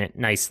too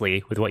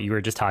nicely with what you were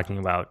just talking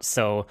about.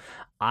 So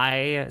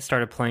I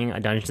started playing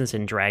a Dungeons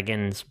and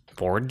Dragons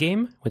board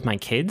game with my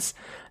kids,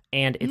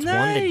 and it's one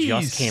that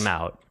just came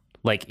out.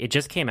 Like, it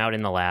just came out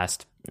in the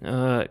last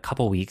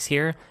couple weeks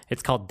here.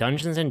 It's called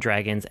Dungeons and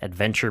Dragons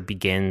Adventure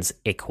Begins,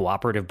 a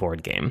cooperative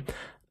board game.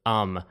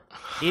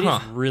 It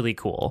is really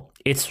cool.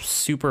 It's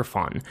super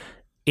fun.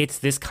 It's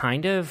this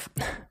kind of...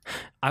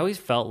 I always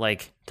felt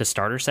like the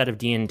starter set of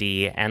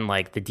D&D and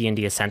like the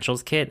D&D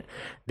Essentials kit,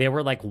 they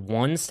were like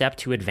one step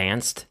too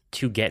advanced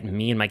to get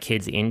me and my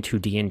kids into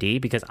D&D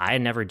because I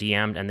had never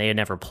DM'd and they had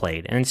never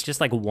played. And it's just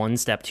like one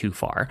step too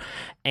far.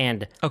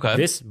 And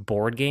this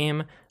board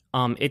game,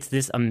 it's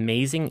this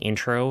amazing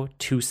intro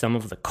to some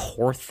of the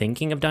core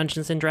thinking of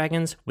Dungeons and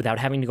Dragons without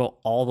having to go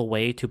all the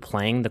way to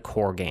playing the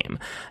core game.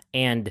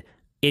 And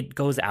it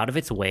goes out of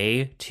its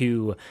way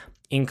to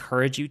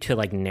encourage you to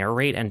like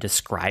narrate and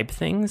describe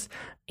things,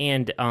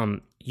 and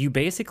you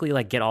basically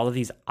like get all of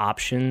these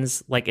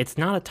options. Like, it's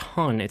not a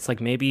ton, it's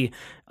like maybe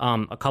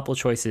a couple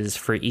choices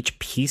for each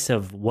piece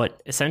of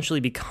what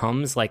essentially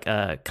becomes like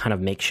a kind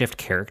of makeshift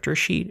character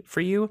sheet for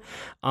you.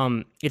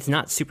 It's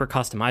not super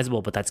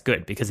customizable, but that's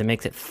good because it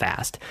makes it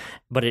fast,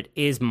 but it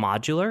is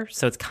modular,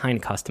 so it's kind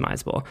of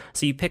customizable.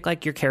 So you pick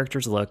like your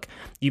character's look,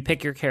 you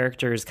pick your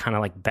character's kind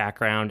of like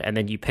background, and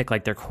then you pick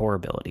like their core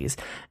abilities.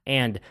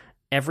 And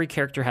every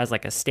character has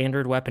like a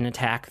standard weapon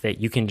attack that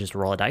you can just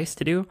roll a dice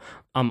to do,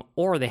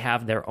 or they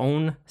have their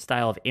own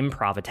style of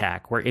improv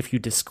attack where if you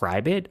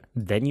describe it,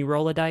 then you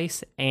roll a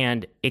dice,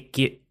 and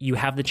you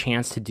have the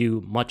chance to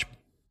do much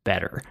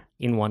better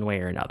in one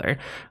way or another.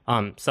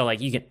 So like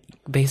you can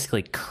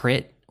basically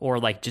crit or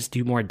like just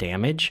do more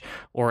damage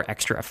or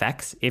extra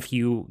effects if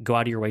you go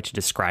out of your way to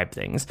describe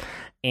things.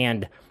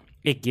 And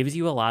it gives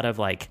you a lot of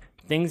like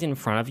things in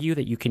front of you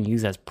that you can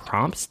use as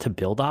prompts to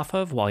build off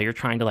of while you're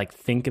trying to like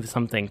think of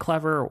something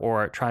clever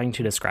or trying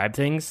to describe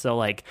things. So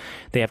like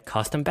they have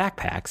custom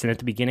backpacks, and at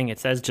the beginning it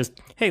says just,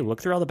 hey,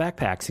 look through all the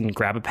backpacks and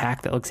grab a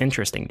pack that looks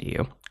interesting to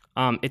you.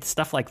 It's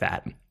stuff like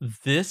that.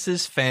 This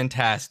is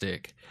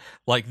fantastic.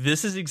 Like,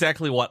 this is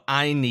exactly what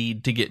I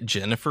need to get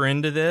Jennifer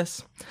into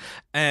this.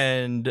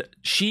 And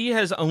she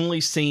has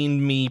only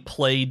seen me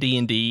play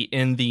D&D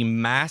in the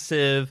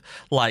massive,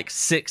 like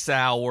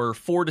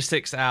 4 to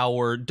 6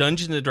 hour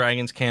Dungeons and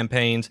Dragons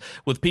campaigns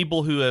with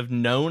people who have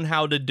known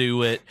how to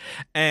do it.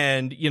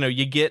 And,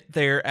 you get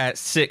there at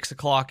 6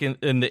 o'clock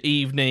in the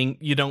evening.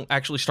 You don't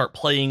actually start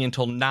playing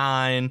until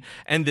 9.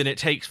 And then it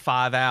takes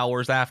 5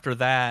 hours after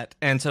that.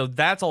 And so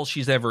that's all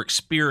she's ever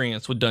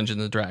experienced with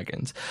Dungeons and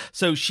Dragons.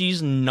 So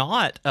she's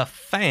not a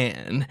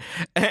fan.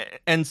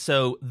 And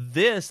so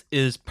this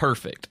is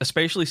perfect,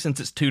 especially since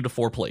it's 2 to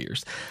 4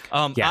 players.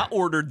 I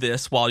ordered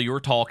this while you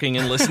were talking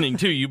and listening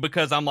to you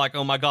because I'm like,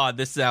 oh my God,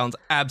 this sounds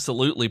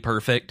absolutely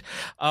perfect.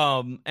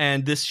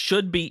 And this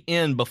should be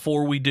in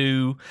before we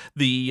do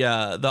the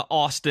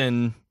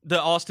Austin's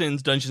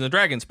Dungeons and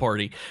Dragons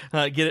party.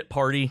 Get it,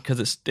 party,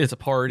 because it's a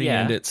party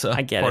and it's a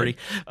party.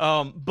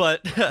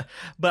 But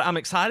I'm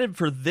excited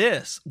for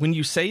this when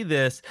you say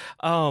this,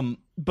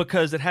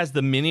 because it has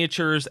the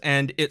miniatures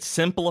and it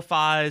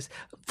simplifies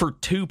for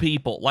 2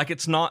 people. Like,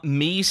 it's not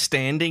me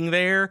standing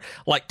there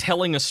like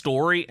telling a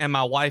story and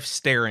my wife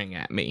staring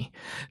at me.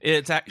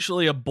 It's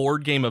actually a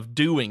board game of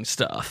doing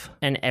stuff,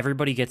 and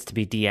everybody gets to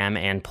be DM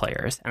and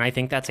players, and I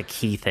think that's a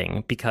key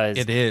thing because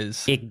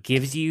it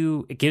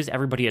gives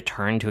everybody a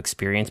turn to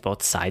experience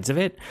both sides of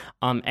it,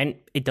 and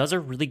it does a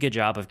really good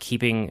job of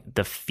keeping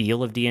the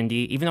feel of D&D.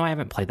 Even though I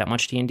haven't played that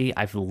much D&D,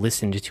 I've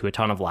listened to a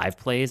ton of live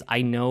plays.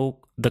 I know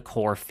the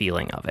core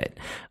feeling of it.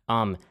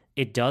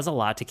 It does a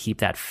lot to keep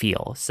that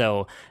feel.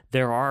 So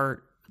there's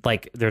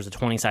a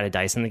 20-sided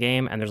dice in the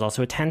game, and there's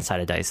also a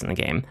 10-sided dice in the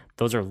game.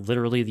 Those are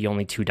literally the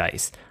only 2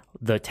 dice.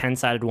 The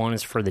 10-sided one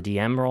is for the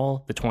DM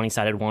roll. The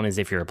 20-sided one is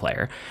if you're a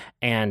player.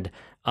 And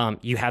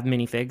you have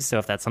minifigs, so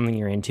if that's something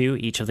you're into,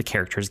 each of the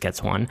characters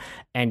gets one,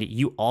 and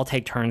you all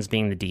take turns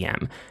being the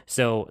DM.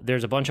 So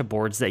there's a bunch of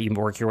boards that you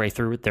work your way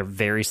through. They're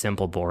very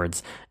simple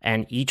boards,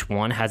 and each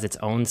one has its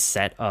own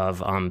set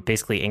of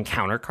basically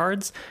encounter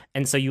cards.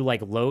 And so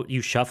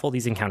you shuffle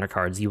these encounter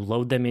cards, you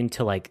load them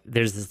into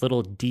there's this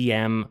little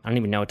DM, I don't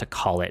even know what to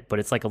call it, but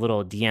it's like a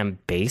little DM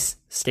base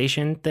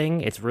station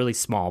thing. It's really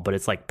small, but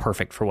it's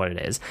perfect for what it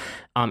is.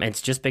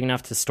 It's just big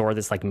enough to store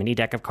this mini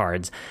deck of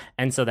cards.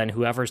 And so then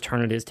whoever's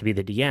turn it is to be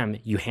the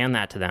DM, you hand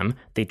that to them.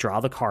 They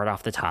draw the card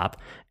off the top,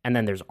 and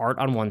then there's art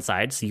on one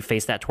side, so you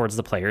face that towards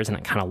the players, and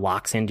it kind of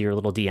locks into your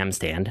little DM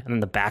stand. And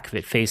then the back of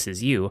it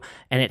faces you,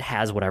 and it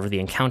has whatever the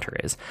encounter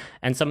is.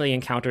 And some of the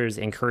encounters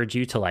encourage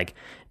you to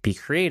be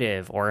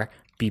creative or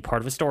be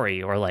part of a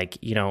story, or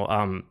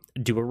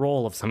do a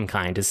roll of some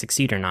kind to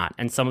succeed or not.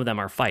 And some of them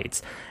are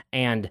fights.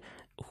 And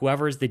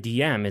whoever's the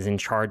DM is in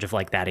charge of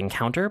that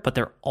encounter, but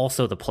they're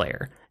also the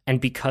player. And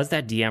because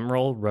that DM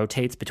role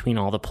rotates between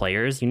all the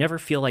players, you never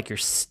feel like you're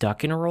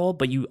stuck in a role,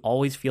 but you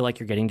always feel like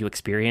you're getting to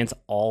experience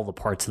all the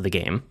parts of the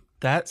game.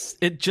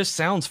 It just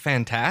sounds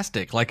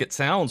fantastic. It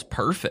sounds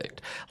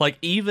perfect.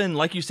 Even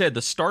like you said,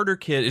 the starter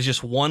kit is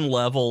just one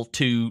level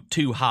too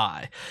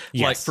high.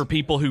 Yes. For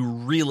people who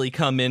really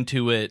come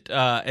into it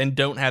and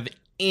don't have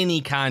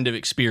any kind of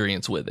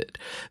experience with it.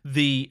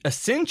 The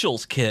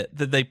Essentials kit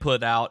that they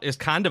put out is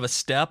kind of a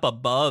step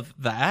above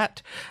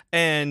that,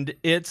 and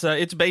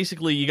it's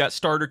basically, you got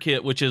starter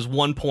kit, which is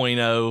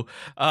 1.0,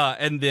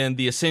 and then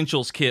the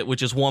Essentials kit,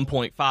 which is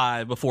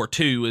 1.5 before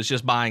 2 is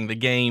just buying the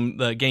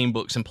game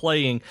books and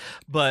playing.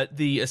 But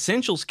the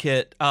Essentials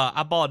kit,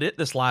 I bought it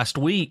this last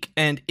week,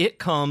 and it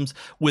comes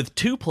with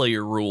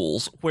 2-player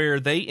rules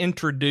where they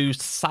introduced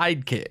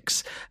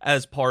sidekicks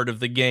as part of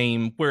the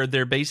game, where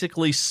they're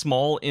basically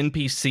small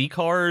NPC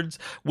cards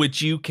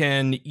which you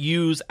can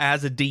use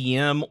as a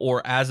DM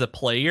or as a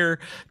player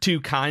to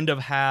kind of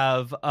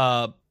have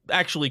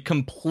actually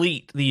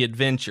complete the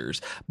adventures,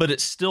 but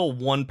it's still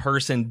one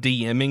person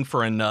DMing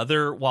for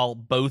another while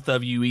both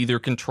of you either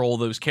control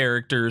those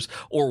characters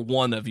or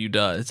one of you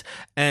does.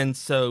 And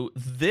so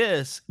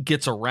this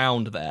gets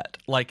around that.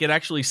 It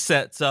actually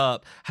sets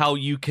up how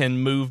you can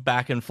move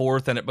back and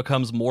forth, and it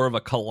becomes more of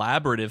a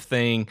collaborative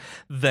thing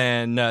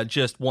than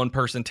just one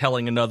person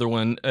telling another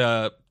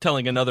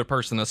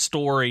person a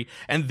story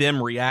and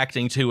them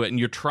reacting to it, and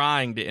you're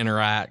trying to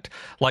interact.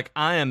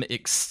 I am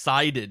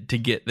excited to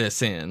get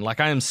this in.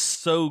 I am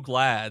so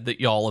glad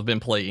that y'all have been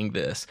playing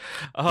this.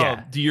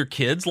 Do your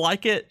kids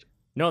like it?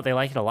 No, they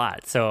like it a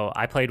lot. So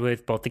I played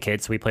with both the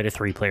kids. We played a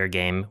 3-player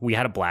game. We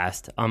had a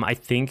blast. I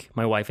think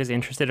my wife is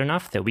interested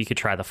enough that we could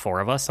try the 4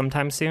 of us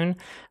sometime soon.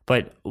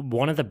 But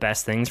one of the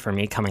best things for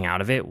me coming out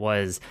of it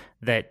was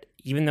that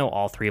even though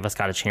all 3 of us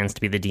got a chance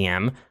to be the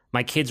DM,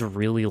 my kids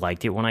really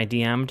liked it when I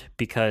DM'd,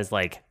 because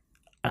when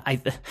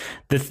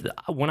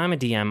I'm a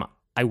DM,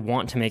 I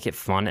want to make it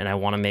fun, and I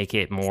want to make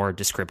it more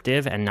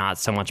descriptive and not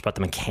so much about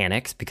the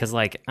mechanics, because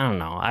I don't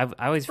know, I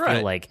always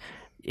feel like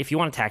if you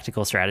want a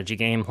tactical strategy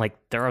game,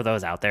 there are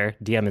those out there.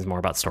 DM is more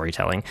about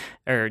storytelling,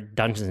 or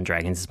Dungeons and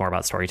Dragons is more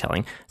about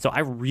storytelling. So I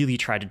really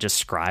tried to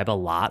describe a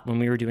lot when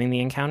we were doing the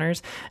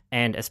encounters,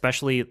 and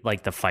especially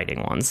the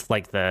fighting ones,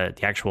 the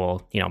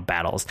actual,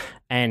 battles.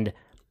 And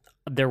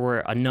there were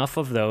enough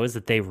of those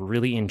that they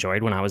really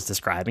enjoyed when I was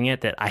describing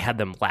it, that I had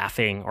them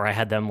laughing, or I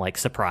had them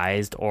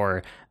surprised,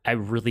 or I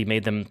really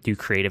made them do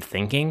creative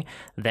thinking,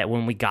 that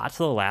when we got to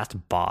the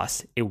last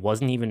boss, it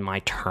wasn't even my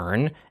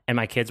turn, and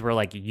my kids were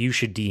like, you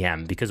should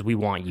DM because we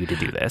want you to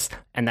do this.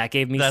 And that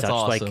gave me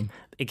awesome.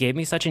 It gave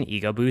me such an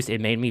ego boost.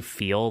 It made me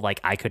feel like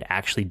I could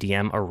actually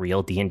DM a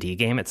real D&D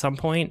game at some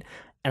point.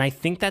 And I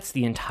think that's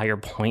the entire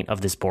point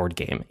of this board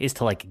game, is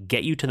to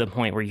get you to the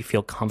point where you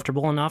feel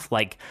comfortable enough,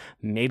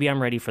 maybe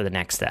I'm ready for the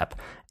next step.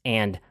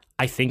 And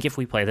I think if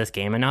we play this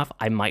game enough,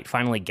 I might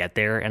finally get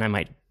there, and I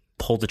might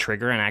pull the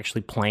trigger and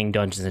actually playing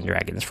Dungeons and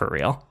Dragons for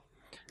real.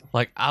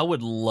 Like, I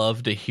would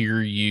love to hear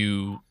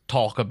you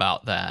talk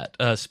about that,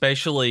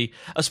 especially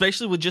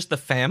with just the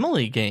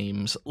family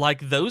games.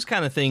 Like, those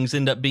kind of things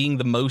end up being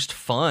the most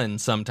fun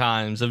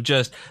sometimes, of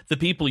just the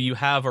people you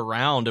have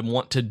around and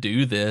want to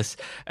do this.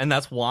 And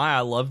that's why I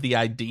love the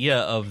idea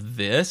of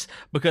this,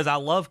 because I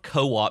love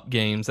co-op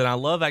games and I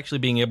love actually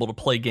being able to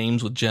play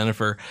games with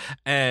Jennifer.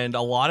 And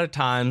a lot of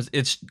times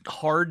it's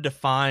hard to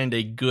find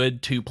a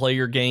good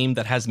 2-player game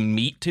that has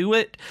meat to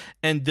it,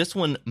 and this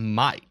one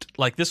might.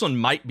 Like, this one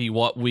might be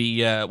what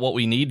we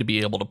need to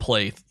be able to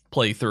play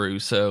through.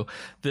 So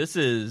this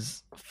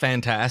is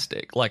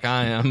fantastic. Like,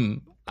 I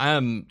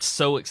am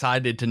so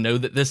excited to know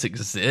that this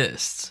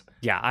exists.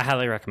 Yeah, I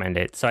highly recommend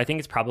it. So I think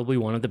it's probably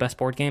one of the best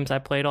board games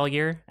I've played all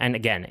year. And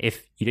again,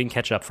 if you didn't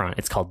catch it up front,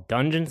 it's called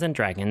Dungeons and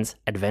Dragons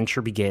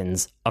Adventure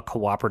Begins, a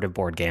cooperative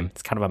board game.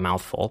 It's kind of a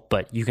mouthful,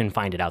 but you can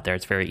find it out there.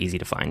 It's very easy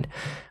to find.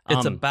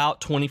 It's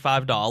about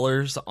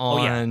 $25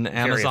 on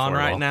Amazon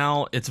right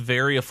now. It's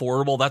very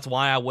affordable. That's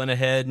why I went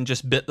ahead and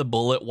just bit the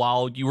bullet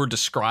while you were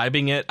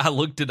describing it. I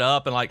looked it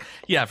up and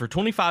for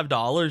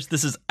 $25,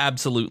 this is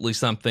absolutely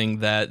something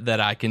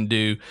that I can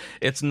do.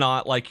 It's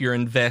not like you're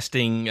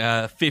investing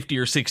 50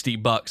 or 60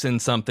 bucks in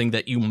something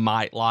that you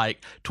might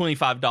like.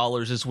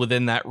 $25 is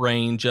within that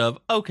range of,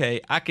 okay,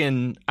 I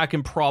can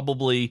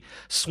probably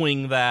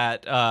swing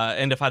that,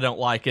 and if I don't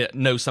like it,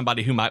 know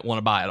somebody who might want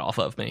to buy it off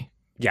of me.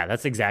 Yeah,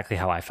 that's exactly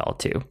how I felt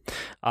too.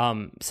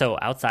 So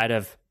outside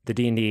of the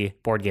D&D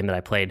board game that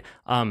I played,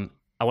 I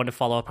wanted to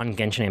follow up on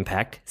Genshin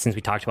Impact, since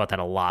we talked about that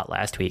a lot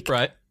last week.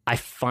 Right. I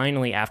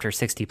finally, after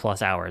 60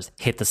 plus hours,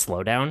 hit the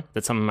slowdown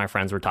that some of my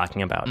friends were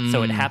talking about.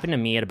 So it happened to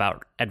me at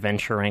about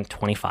adventure rank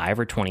 25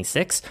 or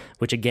 26,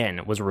 which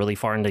again was really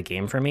far into the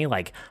game for me.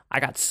 Like,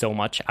 I got so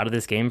much out of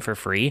this game for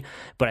free,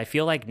 but I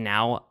feel like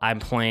now I'm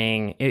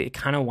playing, it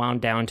kind of wound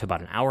down to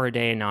about an hour a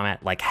day. Now I'm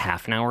at like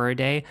half an hour a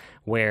day,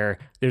 where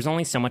there's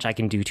only so much I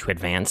can do to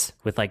advance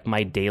with like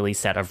my daily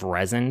set of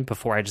resin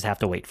before I just have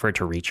to wait for it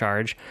to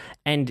recharge.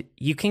 And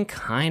you can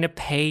kind of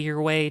pay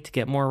your way to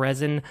get more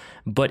resin,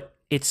 but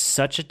it's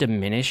such a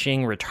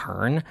diminishing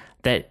return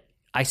that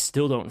I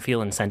still don't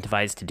feel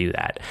incentivized to do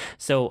that.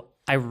 So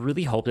I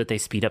really hope that they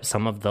speed up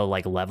some of the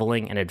like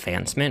leveling and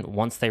advancement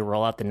once they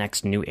roll out the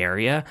next new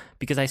area,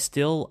 because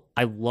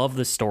I love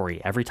the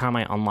story every time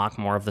I unlock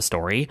more of the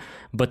story,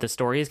 but the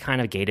story is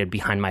kind of gated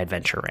behind my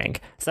adventure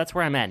rank. So that's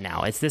where I'm at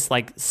now. It's this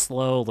like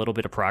slow little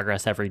bit of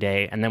progress every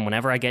day. And then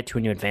whenever I get to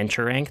a new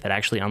adventure rank that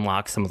actually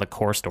unlocks some of the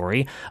core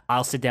story,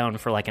 I'll sit down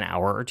for like an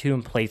hour or two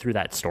and play through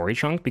that story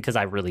chunk because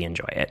I really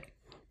enjoy it.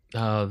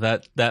 Oh,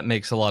 that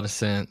makes a lot of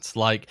sense.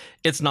 Like,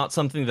 it's not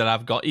something that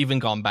I've even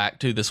gone back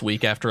to this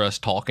week after us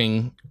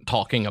talking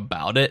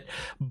about it,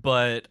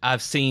 but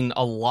I've seen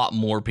a lot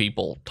more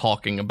people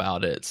talking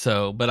about it.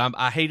 So, but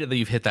I hate it that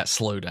you've hit that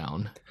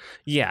slowdown.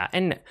 Yeah,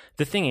 and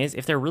the thing is,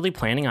 if they're really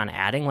planning on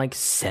adding like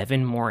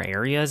 7 more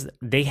areas,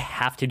 they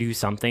have to do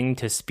something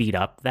to speed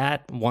up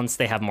that once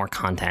they have more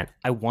content.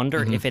 I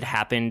wonder if it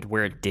happened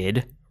where it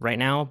did right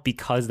now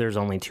because there's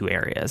only 2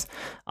 areas.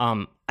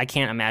 I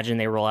can't imagine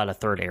they roll out a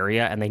 3rd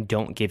area and they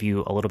don't give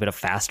you a little bit of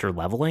faster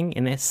leveling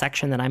in this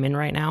section that I'm in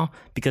right now,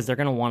 because they're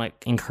going to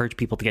want to encourage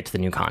people to get to the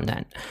new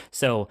content.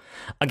 So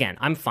again,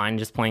 I'm fine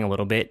just playing a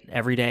little bit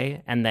every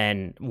day, and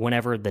then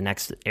whenever the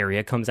next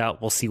area comes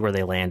out, we'll see where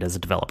they land as a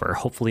developer.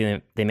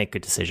 Hopefully they make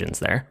good decisions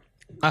there.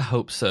 I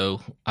hope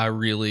so. I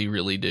really,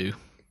 really do.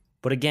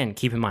 But again,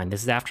 keep in mind,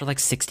 this is after like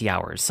 60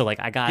 hours. So like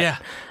I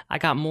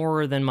got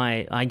more than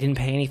I didn't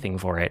pay anything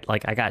for it.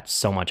 Like, I got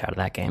so much out of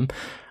that game.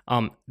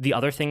 The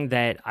other thing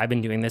that I've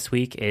been doing this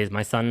week is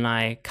my son and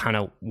I kind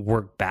of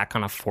worked back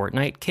on a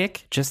Fortnite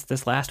kick just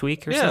this last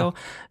week or so.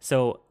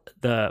 So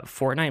the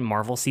Fortnite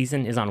Marvel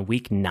season is on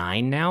week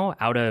 9 now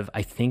out of,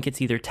 I think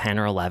it's either 10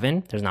 or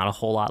 11. There's not a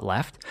whole lot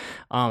left.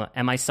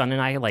 And my son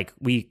and I,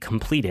 we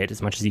completed,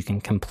 as much as you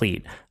can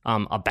complete,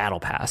 a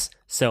battle pass.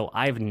 So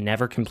I've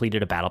never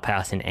completed a battle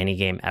pass in any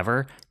game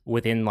ever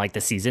within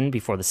the season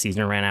before the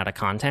season ran out of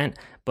content.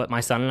 But my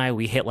son and I,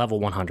 we hit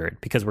level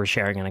 100 because we're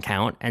sharing an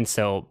account. And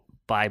so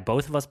by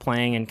both of us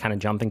playing and kind of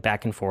jumping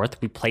back and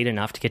forth, we played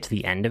enough to get to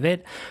the end of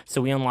it.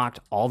 So we unlocked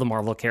all the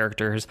Marvel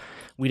characters.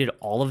 We did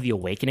all of the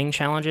awakening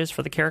challenges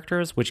for the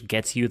characters, which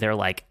gets you their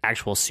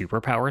actual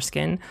superpower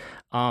skin.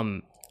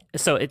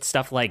 So it's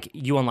stuff like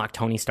you unlock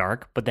Tony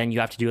Stark, but then you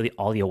have to do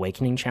all the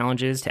awakening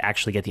challenges to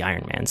actually get the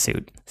Iron Man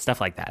suit, stuff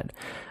like that.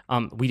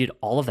 We did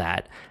all of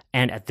that.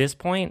 And at this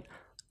point,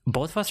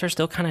 both of us are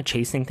still kind of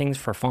chasing things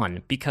for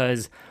fun,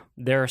 because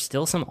there are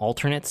still some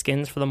alternate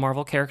skins for the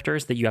Marvel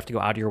characters that you have to go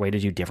out of your way to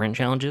do different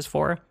challenges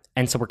for.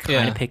 And so we're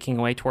kind of picking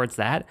away towards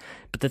that.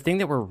 But the thing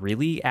that we're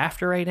really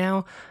after right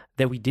now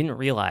that we didn't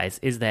realize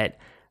is that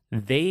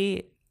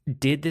they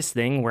did this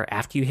thing where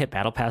after you hit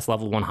Battle Pass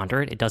level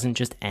 100, it doesn't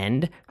just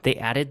end. They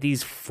added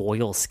these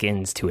foil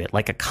skins to it,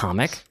 like a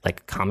comic,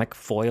 like comic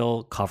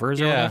foil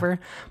covers or whatever.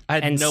 I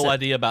had no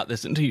idea about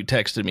this until you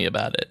texted me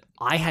about it.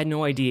 I had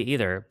no idea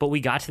either, but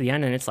we got to the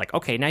end and it's like,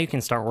 okay, now you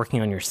can start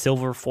working on your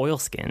silver foil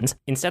skins.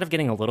 Instead of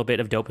getting a little bit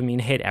of dopamine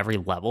hit every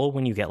level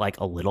when you get like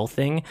a little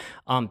thing,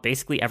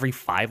 basically every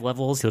 5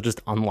 levels, you'll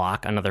just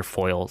unlock another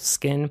foil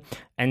skin.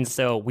 And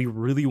so we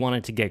really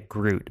wanted to get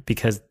Groot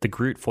because the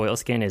Groot foil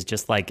skin is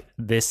just like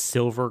this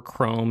silver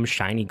chrome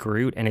shiny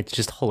Groot and it's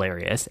just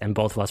hilarious. And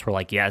both of us were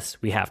like, yes,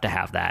 we have to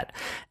have that.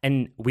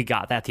 And we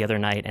got that the other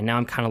night. And now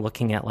I'm kind of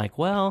looking at like,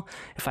 well,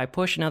 if I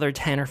push another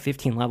 10 or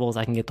 15 levels,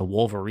 I can get the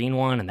Wolverine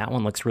one. And that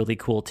one looks really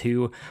cool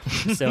too.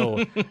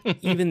 So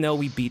even though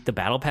we beat the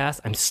battle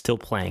pass, I'm still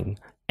playing.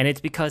 And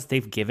it's because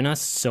they've given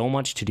us so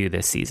much to do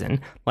this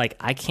season. Like,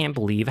 I can't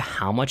believe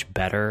how much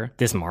better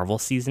this Marvel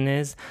season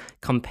is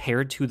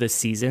compared to the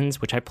seasons,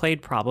 which I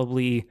played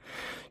probably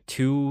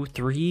 2,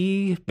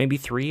 3, maybe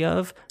 3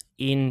 of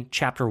in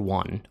Chapter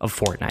 1 of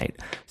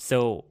Fortnite.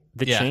 So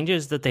the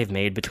changes that they've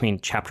made between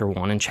Chapter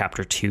 1 and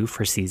Chapter 2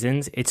 for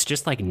seasons, it's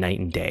just like night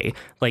and day.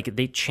 Like,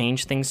 they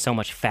change things so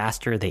much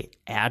faster. They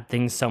add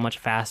things so much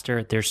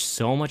faster. There's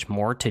so much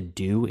more to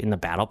do in the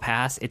Battle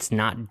Pass. It's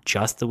not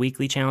just the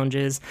weekly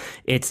challenges.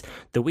 It's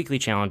the weekly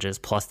challenges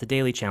plus the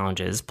daily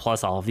challenges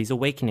plus all of these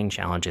Awakening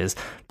challenges.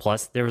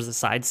 Plus there was a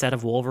side set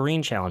of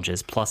Wolverine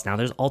challenges. Plus now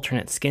there's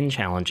alternate skin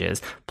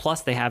challenges.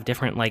 Plus they have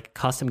different like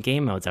custom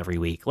game modes every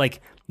week.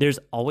 Like, there's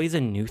always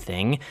a new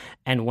thing.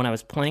 And when I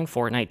was playing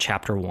Fortnite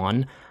Chapter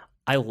 1,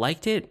 I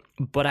liked it,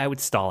 but I would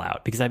stall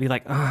out because I'd be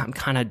like, oh, I'm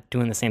kind of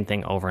doing the same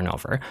thing over and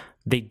over.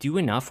 They do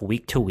enough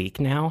week to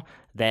week now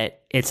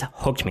that it's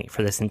hooked me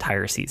for this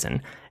entire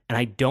season. And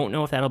I don't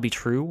know if that'll be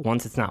true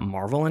once it's not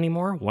Marvel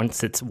anymore,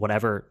 once it's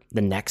whatever the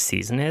next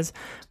season is.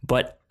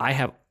 But I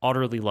have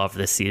utterly loved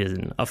this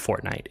season of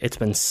Fortnite. It's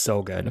been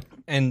so good.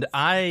 And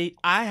I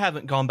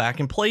haven't gone back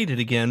and played it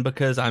again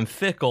because I'm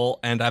fickle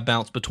and I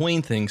bounce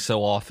between things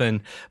so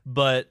often.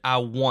 But I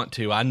want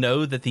to. I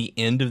know that the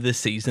end of this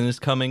season is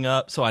coming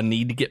up, so I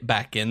need to get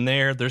back in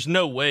there. There's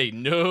no way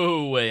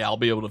I'll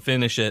be able to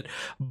finish it.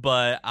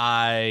 But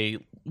I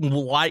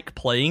like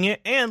playing it,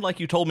 and like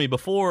you told me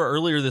before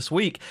earlier this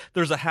week,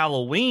 there's a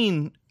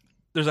Halloween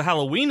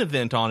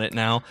event on it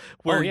now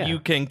where you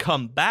can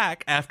come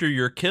back after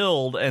you're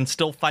killed and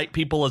still fight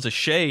people as a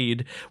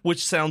shade,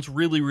 which sounds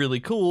really, really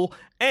cool.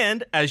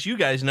 And as you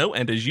guys know,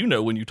 and as you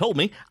know when you told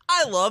me,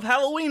 I love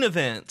Halloween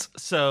events,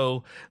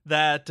 so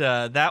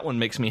that one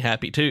makes me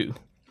happy too.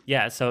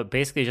 Yeah, so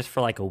basically just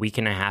for like a week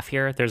and a half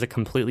here, there's a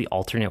completely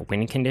alternate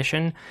win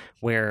condition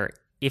where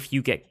if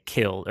you get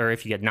killed or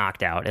if you get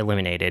knocked out,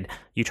 eliminated,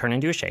 you turn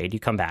into a shade, you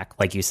come back,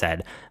 like you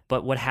said.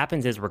 But what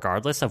happens is,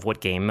 regardless of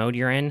what game mode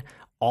you're in,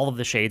 all of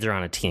the shades are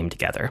on a team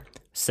together.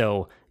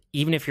 So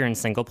even if you're in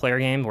single player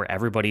game where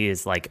everybody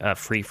is like a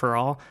free for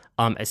all,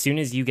 as soon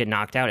as you get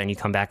knocked out and you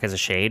come back as a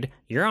shade,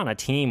 you're on a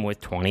team with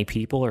 20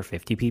 people or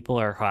 50 people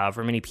or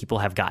however many people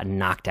have gotten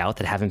knocked out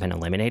that haven't been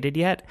eliminated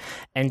yet.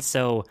 And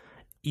so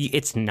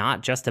it's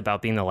not just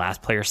about being the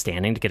last player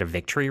standing to get a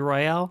victory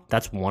royale.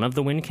 That's one of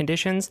the win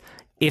conditions.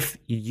 If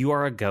you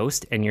are a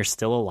ghost and you're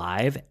still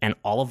alive and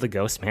all of the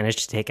ghosts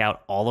manage to take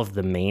out all of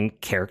the main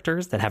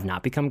characters that have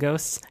not become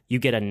ghosts, you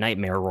get a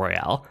nightmare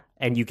royale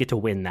and you get to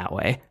win that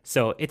way.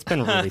 So it's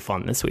been really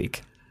fun this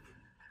week.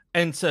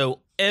 And so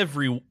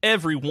every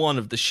one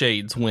of the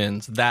shades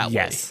wins that way.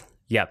 Yes.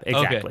 Yep,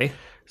 exactly. Okay.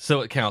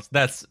 So it counts.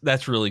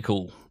 That's really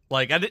cool.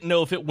 Like, I didn't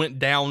know if it went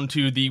down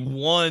to the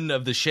one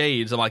of the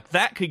shades. I'm like,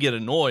 that could get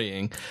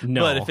annoying.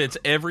 No. But if it's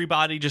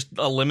everybody just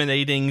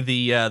eliminating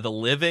the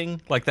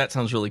living, like, that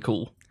sounds really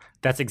cool.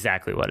 That's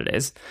exactly what it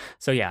is.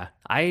 So yeah,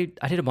 I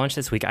did a bunch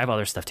this week. I have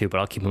other stuff too, but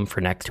I'll keep them for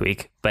next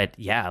week. But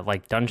yeah,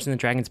 like Dungeons and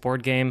Dragons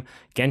board game,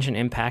 Genshin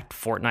Impact,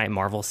 Fortnite,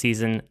 Marvel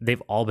season,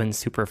 they've all been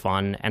super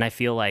fun. And I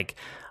feel like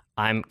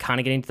I'm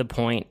kind of getting to the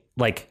point,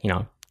 like, you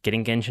know,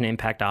 getting Genshin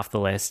Impact off the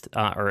list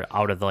or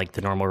out of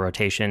the normal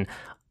rotation.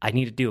 I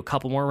need to do a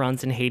couple more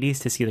runs in Hades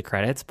to see the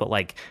credits, but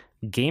like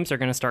games are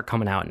going to start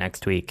coming out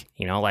next week,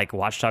 you know, like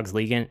Watch Dogs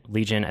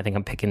Legion. I think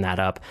I'm picking that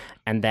up.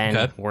 And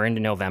then we're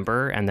into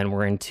November, and then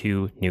we're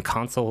into new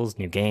consoles,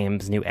 new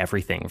games, new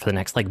everything for the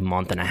next like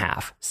month and a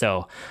half.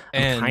 So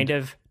I'm kind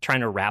of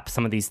trying to wrap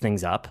some of these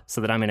things up so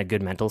that I'm in a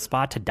good mental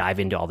spot to dive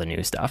into all the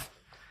new stuff.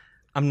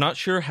 I'm not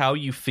sure how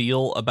you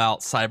feel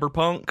about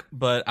Cyberpunk,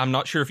 but I'm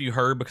not sure if you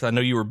heard, because I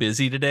know you were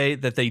busy today,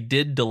 that they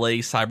did delay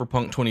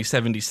Cyberpunk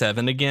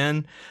 2077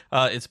 again.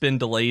 It's been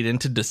delayed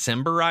into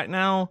December right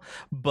now,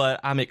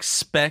 but I'm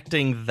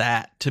expecting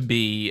that to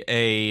be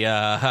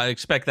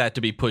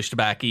pushed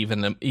back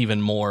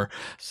even more.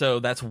 So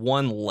that's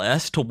one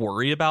less to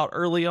worry about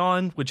early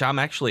on, which I'm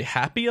actually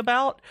happy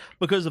about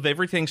because of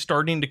everything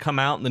starting to come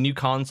out and the new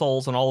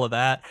consoles and all of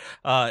that.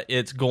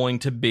 It's going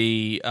to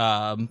be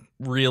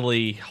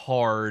really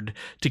hard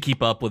to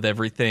keep up with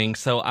everything.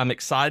 So I'm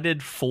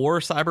excited for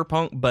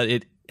Cyberpunk, but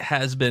it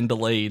has been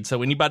delayed.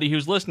 So anybody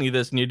who's listening to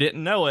this and you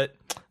didn't know it,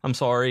 I'm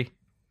sorry.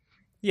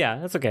 Yeah,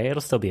 that's okay.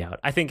 It'll still be out.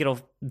 I think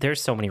there's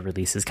so many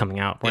releases coming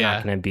out. We're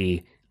not going to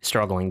be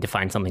struggling to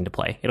find something to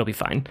play. It'll be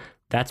fine.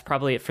 That's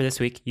probably it for this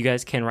week. You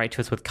guys can write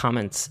to us with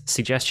comments,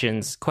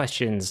 suggestions,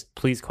 questions,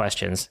 please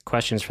questions.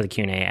 Questions for the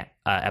Q&A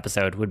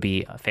episode would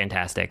be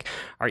fantastic.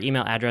 Our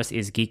email address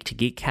is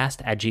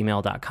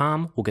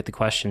geek2geekcast@gmail.com. We'll get the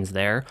questions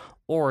there.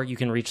 Or you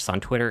can reach us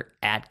on Twitter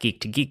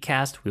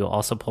 @geek2geekcast. We will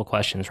also pull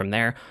questions from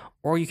there.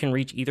 Or you can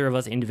reach either of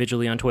us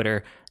individually on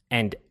Twitter,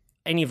 and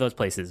any of those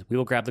places, we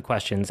will grab the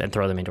questions and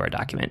throw them into our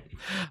document.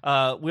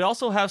 We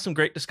also have some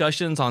great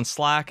discussions on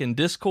Slack and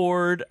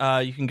Discord.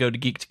 You can go to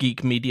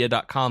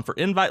geek2geekmedia.com for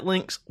invite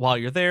links. While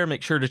you're there,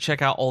 make sure to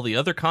check out all the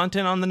other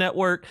content on the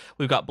network.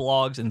 We've got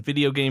blogs and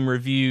video game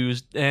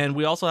reviews, and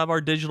we also have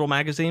our digital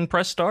magazine,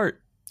 Press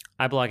Start.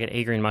 I blog at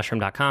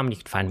agreenmushroom.com, and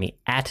you can find me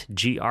at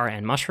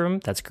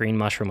grnmushroom. That's green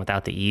mushroom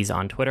without the E's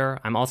on Twitter.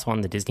 I'm also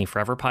on the Disney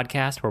Forever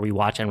podcast, where we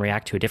watch and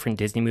react to a different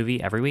Disney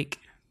movie every week.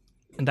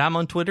 And I'm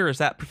on Twitter as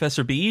that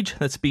Professor Beej.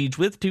 That's Beej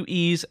with 2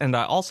 E's. And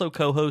I also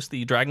co-host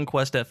the Dragon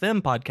Quest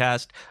FM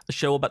podcast, a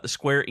show about the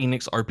Square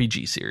Enix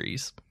RPG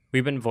series.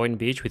 We've been Void and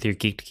Beej with your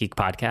Geek to Geek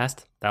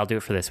podcast. That'll do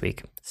it for this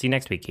week. See you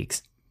next week,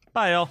 geeks.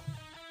 Bye, y'all.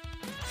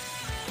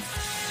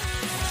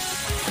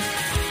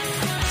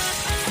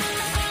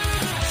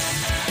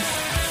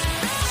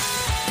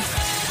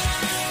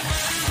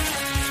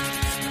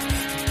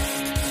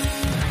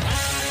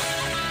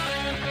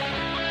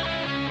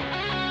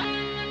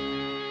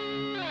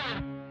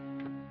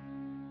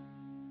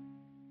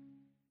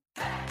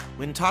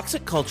 When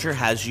toxic culture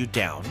has you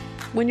down.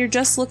 When you're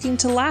just looking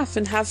to laugh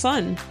and have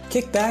fun.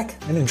 Kick back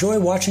and enjoy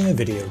watching a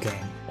video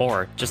game.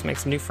 Or just make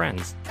some new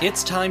friends.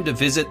 It's time to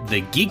visit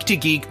the Geek to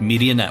Geek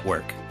Media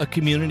Network. A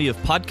community of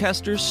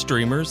podcasters,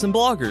 streamers, and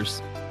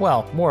bloggers.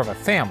 Well, more of a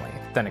family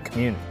than a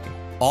community.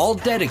 All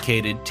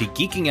dedicated to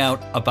geeking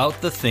out about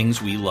the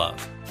things we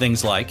love.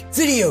 Things like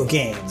video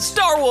games,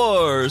 Star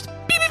Wars,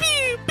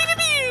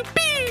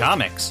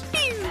 comics,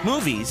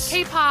 movies,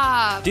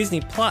 K-pop, Disney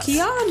Plus,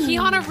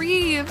 Keanu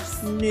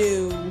Reeves,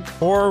 New,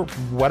 or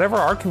whatever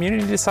our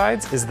community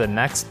decides is the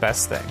next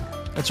best thing.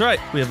 That's right.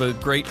 We have a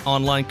great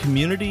online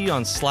community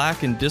on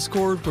Slack and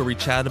Discord where we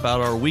chat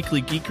about our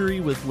weekly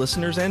geekery with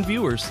listeners and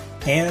viewers.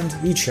 and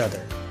each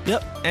other.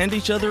 Yep, and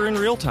each other in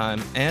real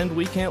time. And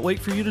we can't wait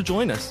for you to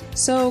join us.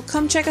 So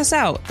come check us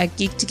out at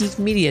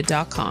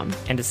geek2geekmedia.com.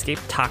 and escape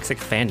toxic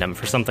fandom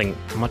for something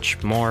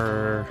much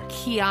more...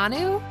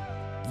 Keanu.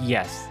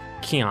 Yes,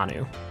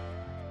 Keanu.